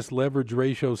U.S. leverage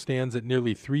ratio stands at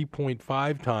nearly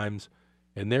 3.5 times,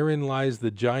 and therein lies the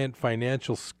giant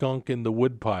financial skunk in the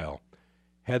woodpile.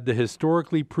 Had the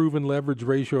historically proven leverage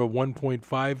ratio of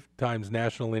 1.5 times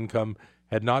national income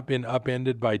had not been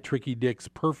upended by Tricky Dick's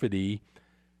perfidy,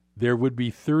 there would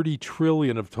be $30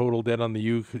 trillion of total debt on the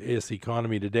U.S.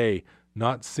 economy today,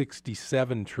 not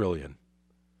 $67 trillion.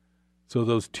 So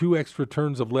those two extra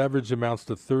turns of leverage amounts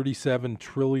to $37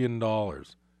 trillion,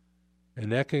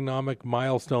 an economic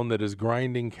milestone that is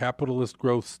grinding capitalist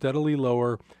growth steadily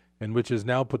lower and which has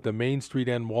now put the Main Street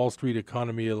and Wall Street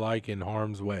economy alike in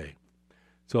harm's way.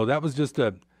 So that was just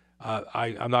I'm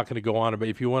not going to go on, but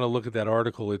if you want to look at that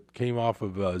article, it came off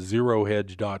of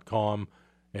zerohedge.com,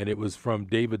 and it was from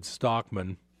David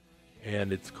Stockman,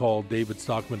 and it's called David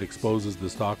Stockman Exposes the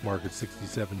Stock Market's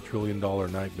 $67 Trillion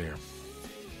Nightmare.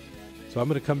 So I'm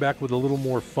going to come back with a little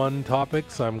more fun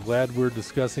topics. I'm glad we're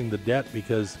discussing the debt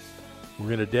because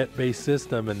we're in a debt-based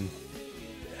system, and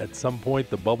at some point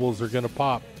the bubbles are going to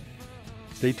pop.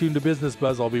 Stay tuned to Business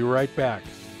Buzz. I'll be right back.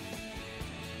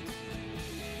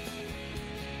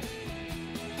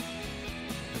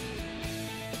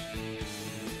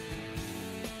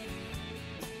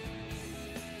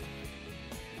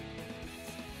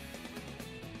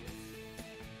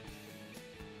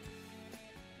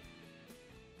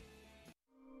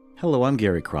 Hello, I'm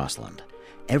Gary Crossland.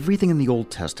 Everything in the Old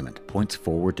Testament points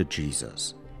forward to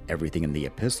Jesus. Everything in the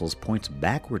epistles points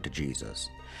backward to Jesus.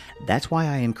 That's why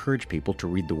I encourage people to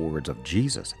read the words of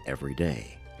Jesus every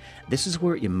day. This is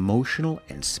where emotional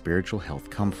and spiritual health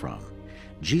come from.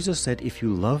 Jesus said, "If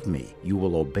you love me, you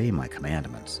will obey my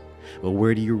commandments." Well,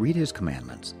 where do you read his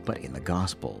commandments? But in the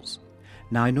Gospels.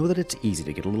 Now, I know that it's easy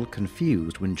to get a little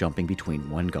confused when jumping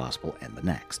between one gospel and the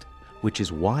next, which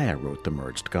is why I wrote the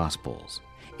Merged Gospels.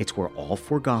 It's where all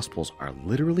four Gospels are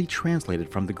literally translated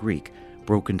from the Greek,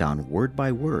 broken down word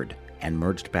by word, and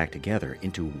merged back together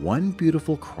into one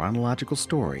beautiful chronological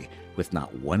story with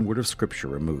not one word of Scripture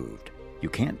removed. You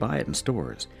can't buy it in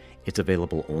stores. It's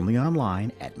available only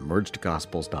online at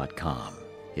mergedgospels.com.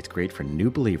 It's great for new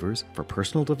believers, for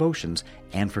personal devotions,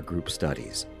 and for group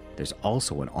studies. There's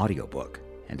also an audiobook.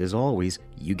 And as always,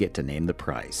 you get to name the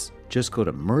price. Just go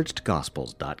to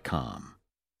mergedgospels.com.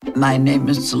 My name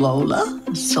is Lola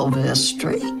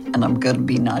Silvestri, and I'm going to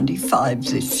be 95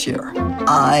 this year.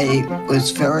 I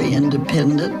was very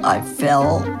independent. I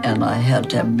fell, and I had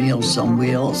to have Meals on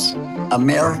Wheels.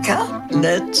 America,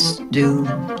 let's do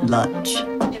lunch.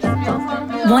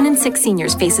 1 in 6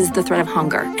 seniors faces the threat of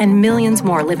hunger, and millions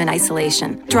more live in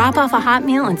isolation. Drop off a hot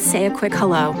meal and say a quick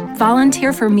hello.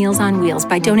 Volunteer for Meals on Wheels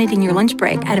by donating your lunch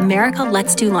break at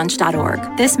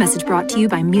americaletsdolunch.org. This message brought to you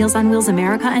by Meals on Wheels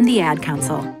America and the Ad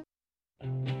Council.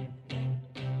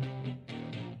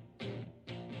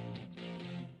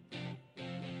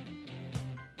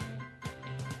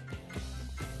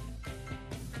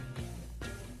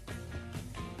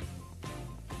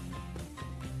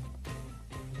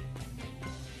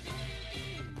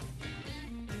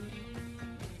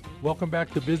 Welcome back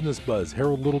to Business Buzz.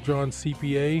 Harold Littlejohn,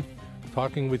 CPA,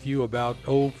 talking with you about,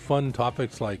 fun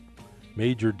topics like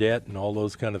major debt and all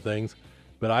those kind of things.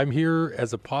 But I'm here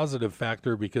as a positive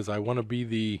factor because I want to be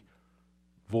the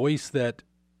voice that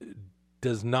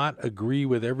does not agree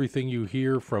with everything you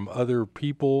hear from other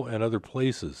people and other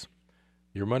places.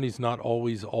 Your money's not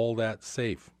always all that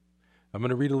safe. I'm going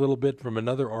to read a little bit from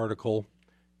another article.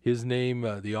 His name,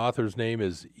 the author's name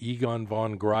is Egon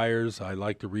von Greyerz. I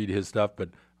like to read his stuff, but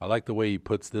I like the way he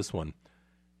puts this one.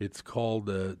 It's called,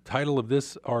 the title of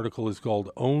this article is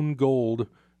called Own Gold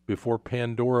Before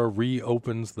Pandora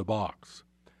Reopens the Box.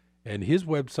 And his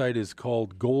website is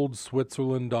called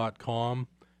goldswitzerland.com,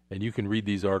 and you can read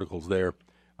these articles there.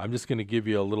 I'm just going to give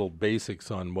you a little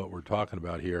basics on what we're talking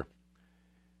about here.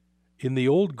 In the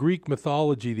old Greek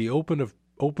mythology, the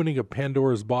opening of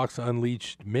Pandora's box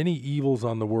unleashed many evils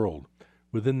on the world.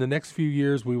 Within the next few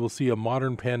years, we will see a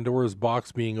modern Pandora's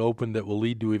box being opened that will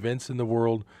lead to events in the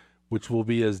world which will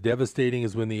be as devastating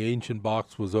as when the ancient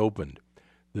box was opened.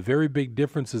 The very big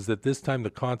difference is that this time the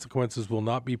consequences will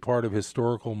not be part of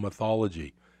historical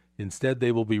mythology. Instead,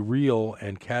 they will be real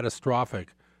and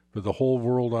catastrophic, for the whole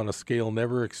world on a scale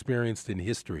never experienced in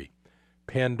history.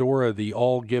 Pandora, the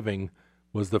all-giving,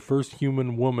 was the first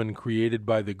human woman created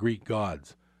by the Greek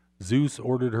gods. Zeus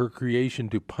ordered her creation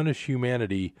to punish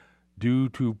humanity due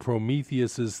to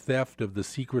Prometheus's theft of the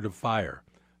secret of fire,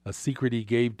 a secret he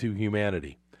gave to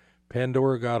humanity.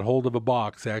 Pandora got hold of a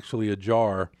box, actually a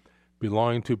jar,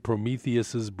 belonging to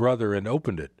Prometheus's brother, and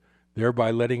opened it,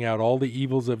 thereby letting out all the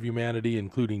evils of humanity,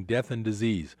 including death and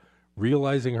disease.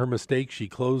 Realizing her mistake, she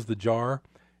closed the jar,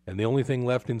 and the only thing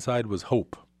left inside was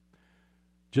hope.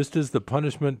 Just as the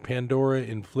punishment Pandora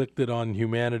inflicted on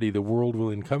humanity, the world will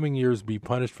in coming years be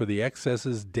punished for the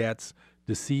excesses, debts,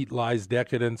 deceit, lies,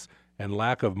 decadence, and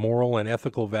lack of moral and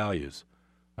ethical values.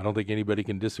 I don't think anybody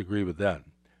can disagree with that.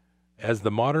 As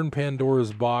the modern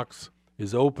Pandora's box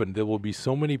is opened, there will be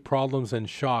so many problems and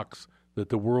shocks that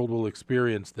the world will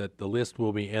experience that the list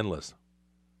will be endless.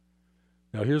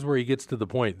 Now here's where he gets to the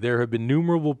point. There have been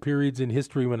innumerable periods in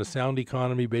history when a sound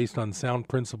economy based on sound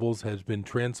principles has been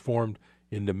transformed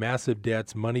into massive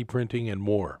debts, money printing, and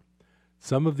more.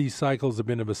 Some of these cycles have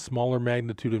been of a smaller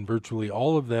magnitude, and virtually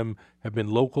all of them have been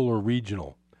local or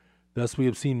regional. Thus, we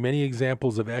have seen many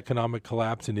examples of economic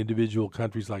collapse in individual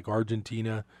countries like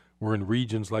Argentina or in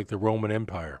regions like the Roman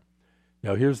Empire.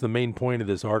 Now, here's the main point of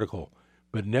this article.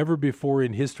 But never before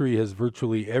in history has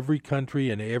virtually every country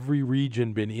and every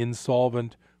region been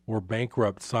insolvent or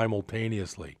bankrupt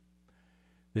simultaneously.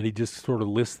 Then he just sort of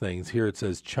lists things. Here it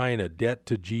says China, debt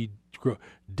to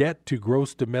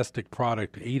gross domestic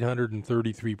product,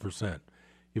 833%.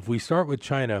 If we start with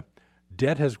China,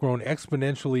 debt has grown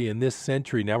exponentially in this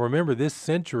century. Now remember, this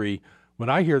century, when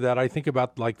I hear that, I think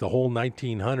about like the whole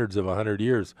 1900s of 100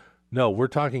 years. No, we're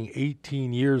talking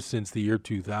 18 years since the year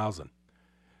 2000.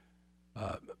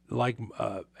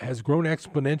 Has grown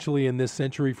exponentially in this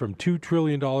century from $2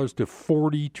 trillion to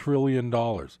 $40 trillion.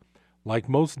 Like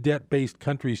most debt-based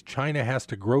countries, China has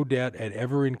to grow debt at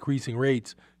ever-increasing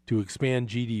rates to expand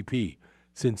GDP.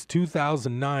 Since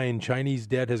 2009, Chinese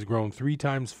debt has grown 3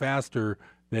 times faster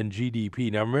than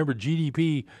GDP. Now remember,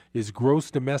 GDP is gross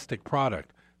domestic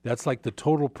product. That's like the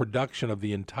total production of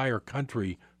the entire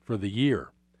country for the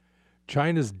year.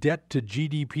 China's debt to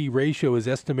GDP ratio is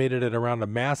estimated at around a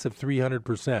massive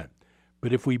 300%.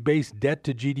 But if we base debt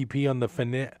to GDP on the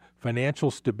Financial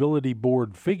Stability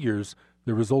Board figures,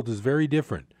 the result is very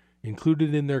different.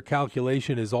 Included in their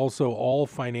calculation is also all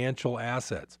financial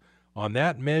assets. On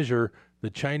that measure, the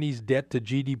Chinese debt to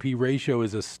GDP ratio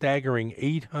is a staggering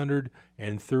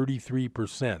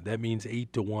 833%. That means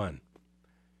 8 to 1.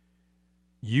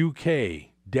 UK,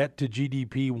 debt to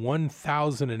GDP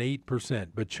 1,008%,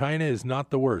 but China is not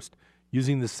the worst.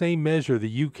 Using the same measure,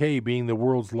 the UK, being the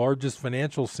world's largest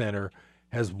financial center,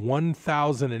 has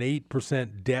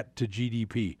 1,008% debt to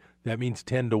GDP. That means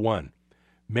 10 to 1.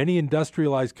 Many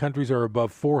industrialized countries are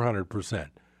above 400%.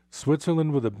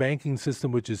 Switzerland, with a banking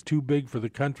system which is too big for the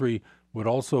country, would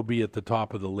also be at the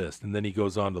top of the list. And then he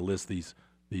goes on to list these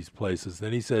places.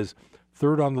 Then he says,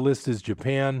 third on the list is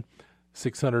Japan,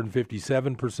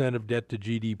 657% of debt to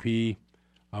GDP.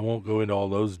 I won't go into all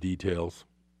those details.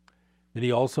 Then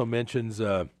he also mentions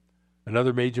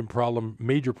another major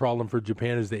problem for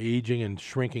Japan is the aging and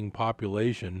shrinking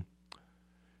population.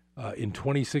 In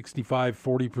 2065,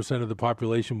 40% of the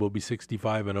population will be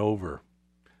 65 and over.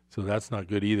 So that's not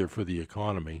good either for the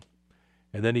economy.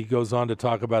 And then he goes on to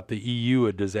talk about the EU,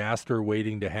 a disaster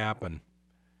waiting to happen.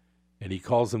 And he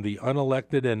calls them the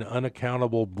unelected and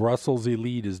unaccountable Brussels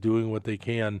elite is doing what they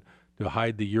can to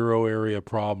hide the euro area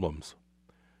problems.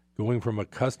 Going from a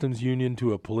customs union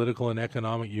to a political and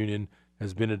economic union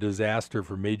has been a disaster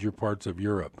for major parts of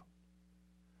Europe.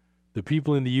 The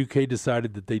people in the UK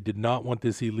decided that they did not want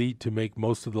this elite to make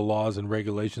most of the laws and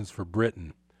regulations for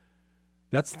Britain.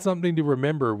 That's something to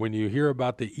remember when you hear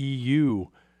about the EU.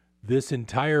 This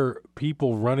entire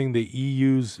people running the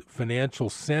EU's financial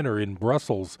center in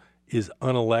Brussels is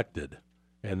unelected.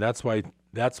 And that's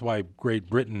why Great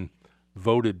Britain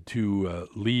voted to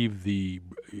leave the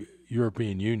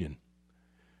European Union.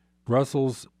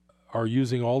 Brussels are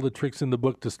using all the tricks in the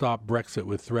book to stop Brexit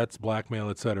with threats, blackmail,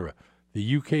 etc.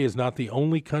 The UK is not the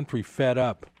only country fed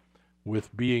up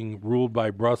with being ruled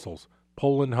by Brussels.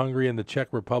 Poland, Hungary, and the Czech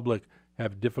Republic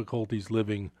have difficulties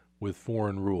living with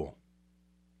foreign rule.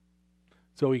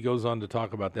 So he goes on to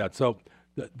talk about that. So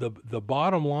the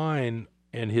bottom line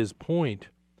and his point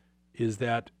is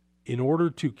that in order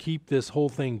to keep this whole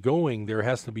thing going, there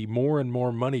has to be more and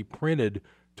more money printed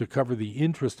to cover the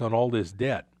interest on all this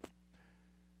debt.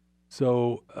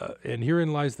 So, and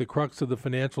herein lies the crux of the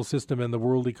financial system and the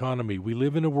world economy. We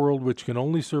live in a world which can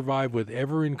only survive with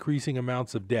ever-increasing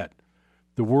amounts of debt.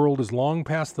 The world is long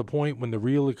past the point when the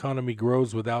real economy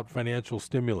grows without financial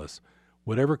stimulus.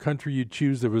 Whatever country you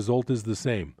choose, the result is the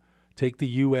same. Take the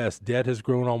U.S. Debt has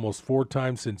grown almost 4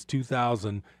 times since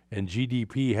 2000, and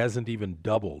GDP hasn't even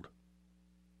doubled.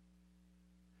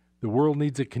 The world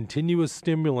needs a continuous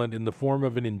stimulant in the form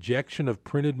of an injection of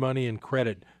printed money and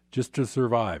credit just to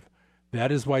survive.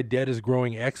 That is why debt is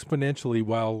growing exponentially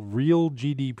while real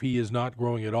GDP is not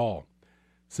growing at all.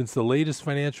 Since the latest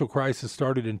financial crisis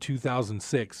started in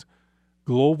 2006,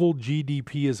 global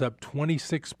GDP is up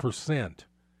 26%,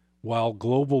 while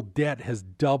global debt has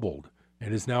doubled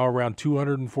and is now around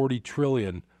 $240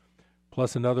 trillion,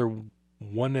 plus another 1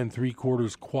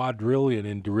 3/4 quadrillion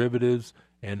in derivatives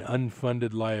and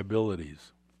unfunded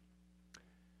liabilities.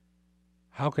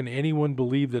 How can anyone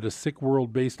believe that a sick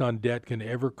world based on debt can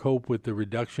ever cope with the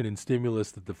reduction in stimulus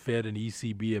that the Fed and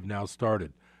ECB have now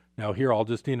started? Now here, I'll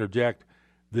just interject.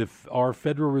 Our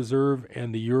Federal Reserve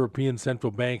and the European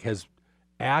Central Bank has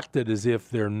acted as if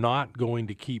they're not going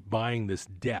to keep buying this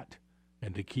debt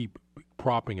and to keep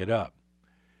propping it up.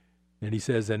 And he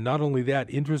says, and not only that,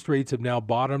 interest rates have now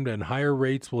bottomed and higher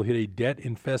rates will hit a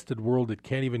debt-infested world that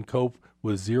can't even cope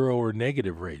with zero or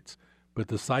negative rates. But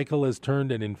the cycle has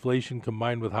turned and inflation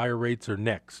combined with higher rates are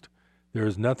next. There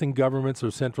is nothing governments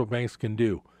or central banks can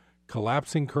do.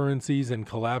 Collapsing currencies and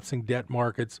collapsing debt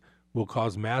markets will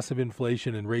cause massive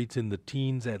inflation and rates in the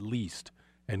teens at least,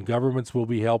 and governments will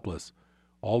be helpless.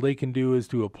 All they can do is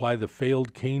to apply the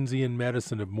failed Keynesian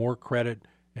medicine of more credit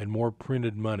and more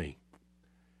printed money.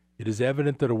 It is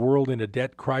evident that a world in a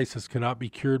debt crisis cannot be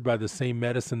cured by the same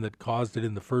medicine that caused it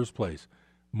in the first place.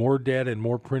 More debt and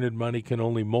more printed money can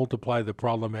only multiply the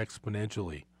problem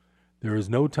exponentially. There is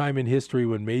no time in history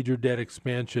when major debt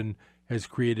expansion has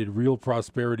created real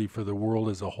prosperity for the world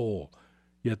as a whole.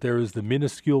 Yet there is the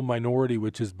minuscule minority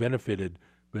which has benefited,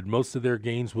 but most of their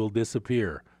gains will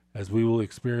disappear, as we will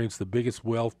experience the biggest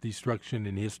wealth destruction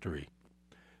in history.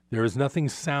 There is nothing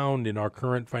sound in our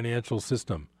current financial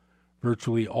system.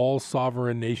 Virtually all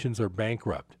sovereign nations are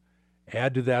bankrupt.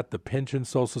 Add to that the pension,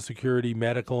 Social Security,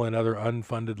 medical, and other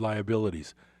unfunded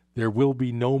liabilities. There will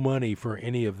be no money for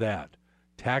any of that.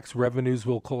 Tax revenues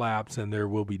will collapse, and there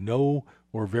will be no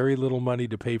or very little money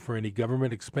to pay for any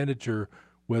government expenditure,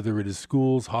 whether it is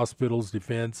schools, hospitals,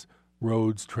 defense,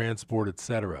 roads, transport,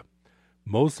 etc.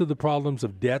 Most of the problems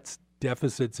of debts,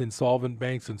 deficits, insolvent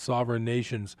banks, and sovereign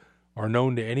nations are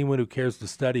known to anyone who cares to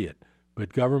study it,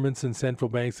 but governments and central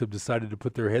banks have decided to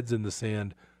put their heads in the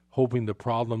sand, hoping the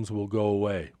problems will go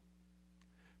away.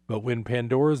 But when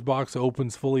Pandora's box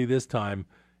opens fully this time,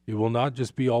 it will not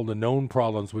just be all the known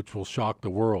problems which will shock the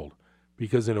world,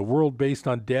 because in a world based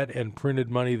on debt and printed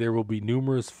money, there will be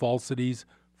numerous falsities,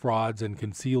 frauds, and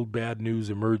concealed bad news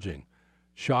emerging.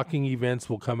 Shocking events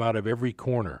will come out of every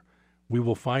corner. We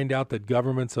will find out that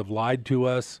governments have lied to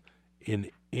us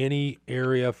in any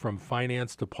area from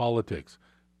finance to politics.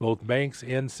 Both banks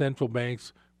and central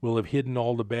banks will have hidden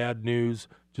all the bad news,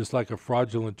 just like a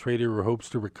fraudulent trader who hopes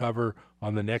to recover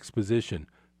on the next position.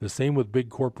 The same with big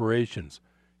corporations.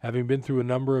 Having been through a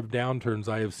number of downturns,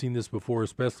 I have seen this before,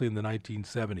 especially in the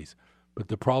 1970s. But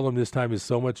the problem this time is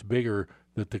so much bigger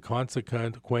that the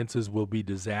consequences will be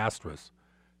disastrous.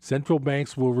 Central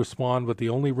banks will respond with the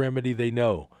only remedy they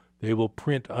know. They will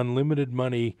print unlimited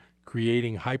money,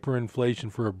 creating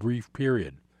hyperinflation for a brief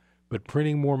period. But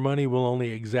printing more money will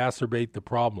only exacerbate the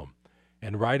problem.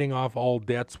 And writing off all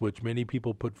debts, which many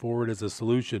people put forward as a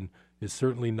solution, is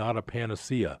certainly not a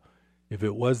panacea. If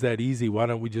it was that easy, why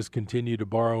don't we just continue to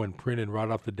borrow and print and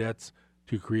write off the debts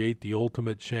to create the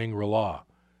ultimate Shangri-La?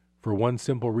 For one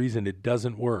simple reason, it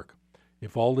doesn't work.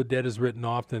 If all the debt is written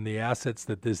off, then the assets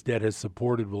that this debt has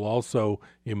supported will also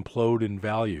implode in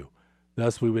value.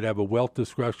 Thus, we would have a wealth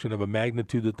destruction of a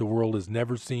magnitude that the world has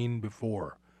never seen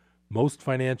before. Most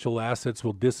financial assets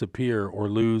will disappear or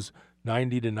lose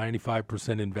 90 to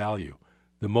 95% in value.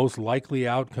 The most likely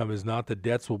outcome is not that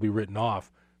debts will be written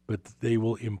off, but that they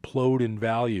will implode in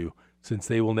value since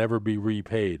they will never be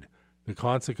repaid. The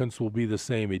consequence will be the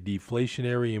same, a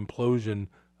deflationary implosion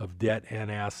of debt and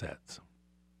assets.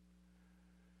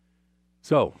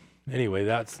 So, anyway,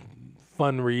 that's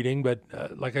fun reading, but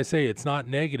like I say, it's not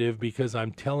negative because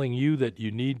I'm telling you that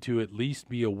you need to at least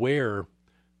be aware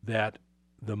that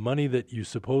the money that you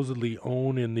supposedly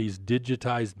own in these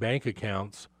digitized bank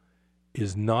accounts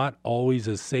is not always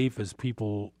as safe as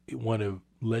people want to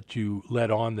let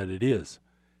on that it is.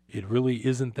 It really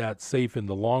isn't that safe in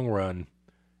the long run,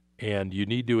 and you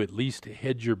need to at least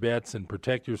hedge your bets and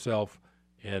protect yourself.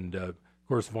 And of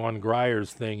course, Von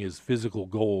Greyer's thing is physical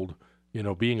gold. You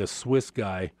know, being a Swiss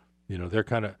guy, you know, they're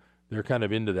kind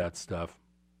of into that stuff.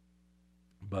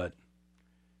 But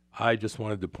I just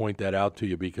wanted to point that out to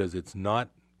you because it's not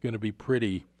going to be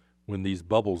pretty when these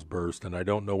bubbles burst, and I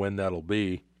don't know when that'll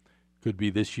be. Could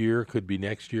be this year, could be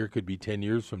next year, could be 10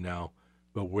 years from now.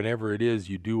 But whenever it is,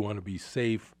 you do want to be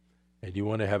safe, and you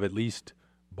want to have at least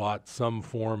bought some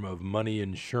form of money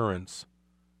insurance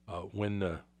when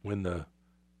the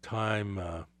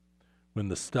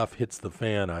stuff hits the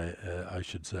fan, I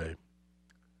should say.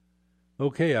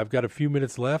 Okay, I've got a few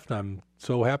minutes left. I'm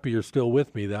so happy you're still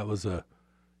with me.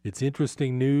 It's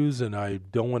interesting news, and I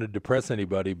don't want to depress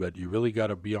anybody, but you really got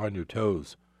to be on your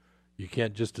toes. You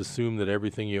can't just assume that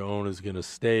everything you own is going to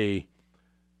stay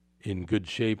in good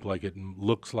shape like it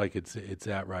looks like it's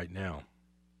at right now.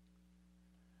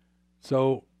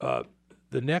 So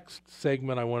the next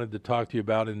segment I wanted to talk to you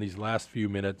about in these last few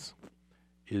minutes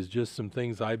is just some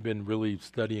things I've been really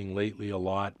studying lately a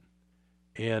lot.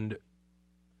 And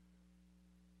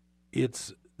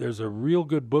there's a real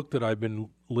good book that I've been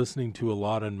listening to a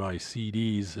lot on my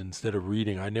CDs instead of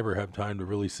reading. I never have time to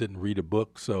really sit and read a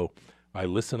book, so I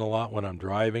listen a lot when I'm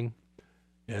driving.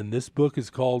 And this book is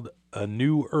called A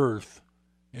New Earth,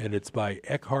 and it's by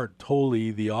Eckhart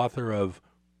Tolle, the author of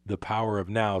The Power of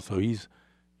Now. So he's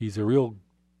a real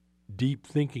deep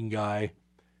thinking guy,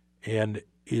 and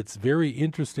it's very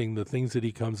interesting the things that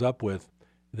he comes up with.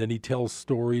 Then he tells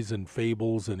stories and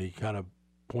fables, and he kind of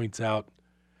points out.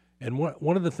 And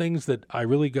one of the things that I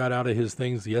really got out of his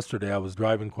things yesterday, I was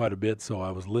driving quite a bit, so I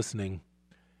was listening,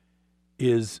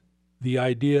 is the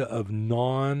idea of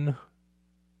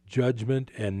non-judgment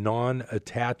and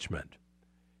non-attachment.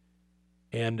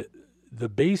 And the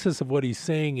basis of what he's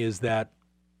saying is that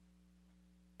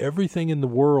everything in the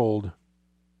world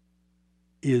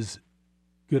is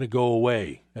going to go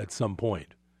away at some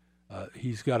point.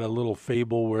 He's got a little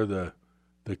fable where the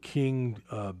king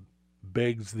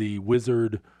begs the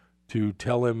wizard to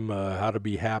tell him how to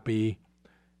be happy,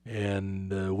 and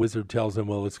the wizard tells him,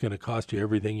 well, it's going to cost you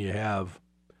everything you have.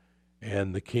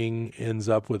 And the king ends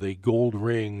up with a gold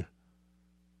ring,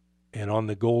 and on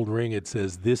the gold ring it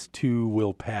says, "This too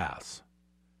will pass."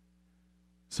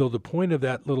 So the point of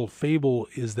that little fable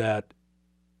is that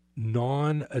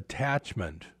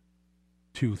non-attachment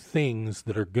to things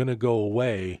that are going to go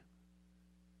away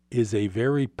is a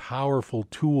very powerful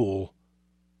tool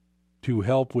to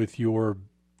help with your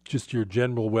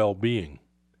general well-being.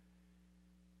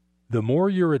 The more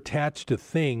you're attached to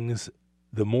things,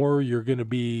 the more you're going to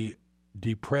be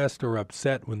depressed or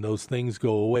upset when those things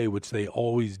go away, which they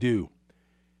always do.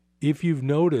 If you've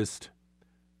noticed,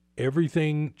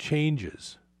 everything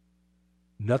changes.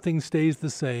 Nothing stays the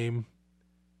same,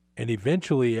 and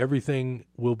eventually everything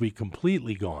will be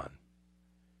completely gone.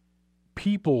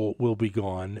 People will be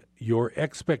gone. Your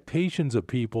expectations of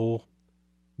people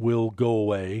will go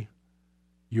away.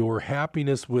 Your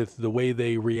happiness with the way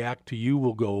they react to you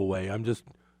will go away. I'm just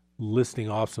listing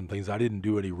off some things. I didn't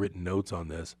do any written notes on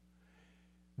this.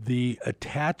 The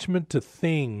attachment to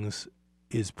things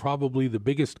is probably the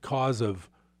biggest cause of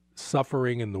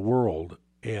suffering in the world,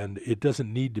 and it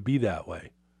doesn't need to be that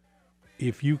way.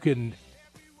 If you can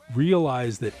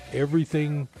realize that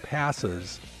everything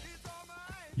passes,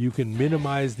 you can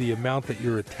minimize the amount that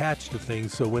you're attached to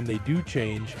things, so when they do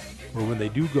change, or when they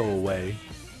do go away,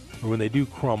 or when they do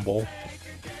crumble,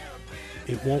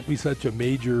 it won't be such a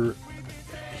major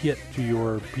hit to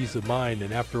your peace of mind.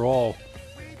 And after all,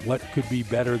 what could be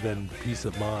better than peace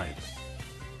of mind?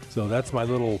 So that's my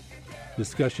little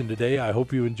discussion today. I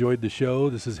hope you enjoyed the show.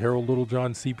 This is Harold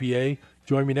Littlejohn, CPA.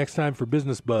 Join me next time for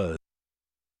Business Buzz.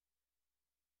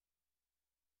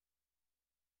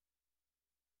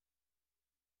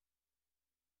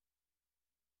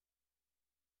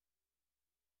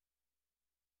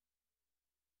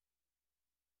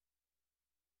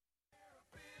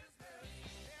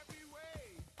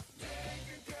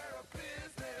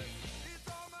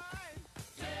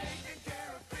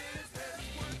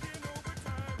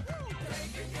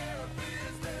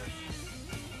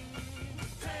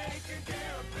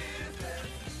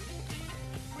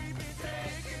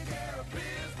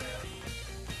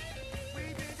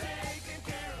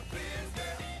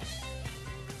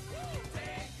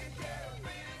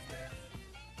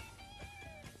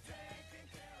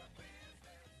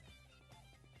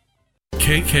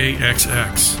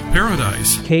 KKXX,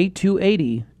 Paradise.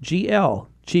 K280GL,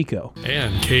 Chico.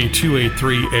 And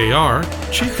K283AR,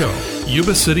 Chico,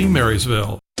 Yuba City,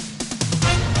 Marysville.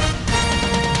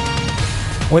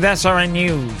 With SRN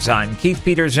News, I'm Keith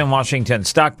Peters in Washington.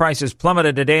 Stock prices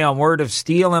plummeted today on word of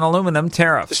steel and aluminum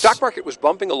tariffs. The stock market was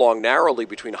bumping along narrowly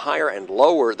between higher and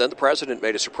lower. Then the president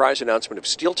made a surprise announcement of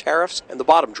steel tariffs, and the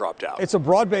bottom dropped out. It's a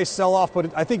broad-based sell-off, but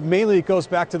I think mainly it goes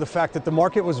back to the fact that the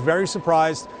market was very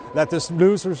surprised that this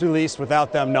news was released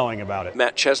without them knowing about it.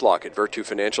 Matt Cheslock at Virtu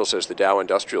Financial says the Dow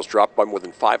Industrials dropped by more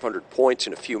than 500 points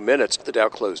in a few minutes. The Dow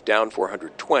closed down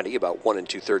 420, about 1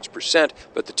 2/3%.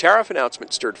 But the tariff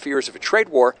announcement stirred fears of a trade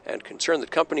war and concern that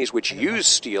companies which use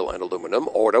steel and aluminum,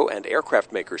 auto and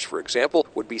aircraft makers, for example,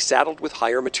 would be saddled with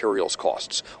higher materials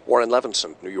costs. Warren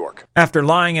Levinson, New York. After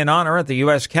lying in honor at the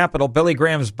U.S. Capitol, Billy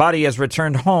Graham's body has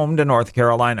returned home to North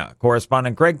Carolina.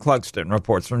 Correspondent Greg Clugston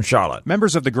reports from Charlotte.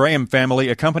 Members of the Graham family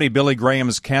accompany Billy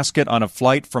Graham's casket on a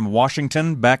flight from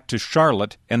Washington back to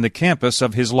Charlotte and the campus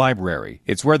of his library.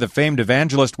 It's where the famed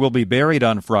evangelist will be buried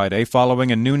on Friday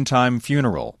following a noontime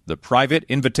funeral. The private,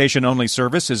 invitation-only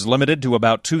service is limited to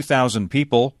about 2,000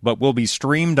 people, but will be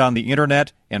streamed on the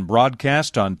internet and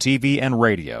broadcast on TV and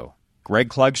radio. Greg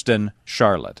Clugston,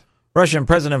 Charlotte. Russian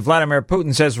President Vladimir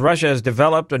Putin says Russia has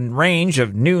developed a range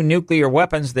of new nuclear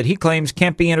weapons that he claims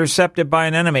can't be intercepted by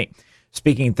an enemy.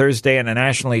 Speaking Thursday in a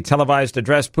nationally televised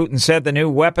address, Putin said the new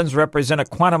weapons represent a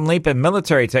quantum leap in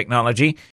military technology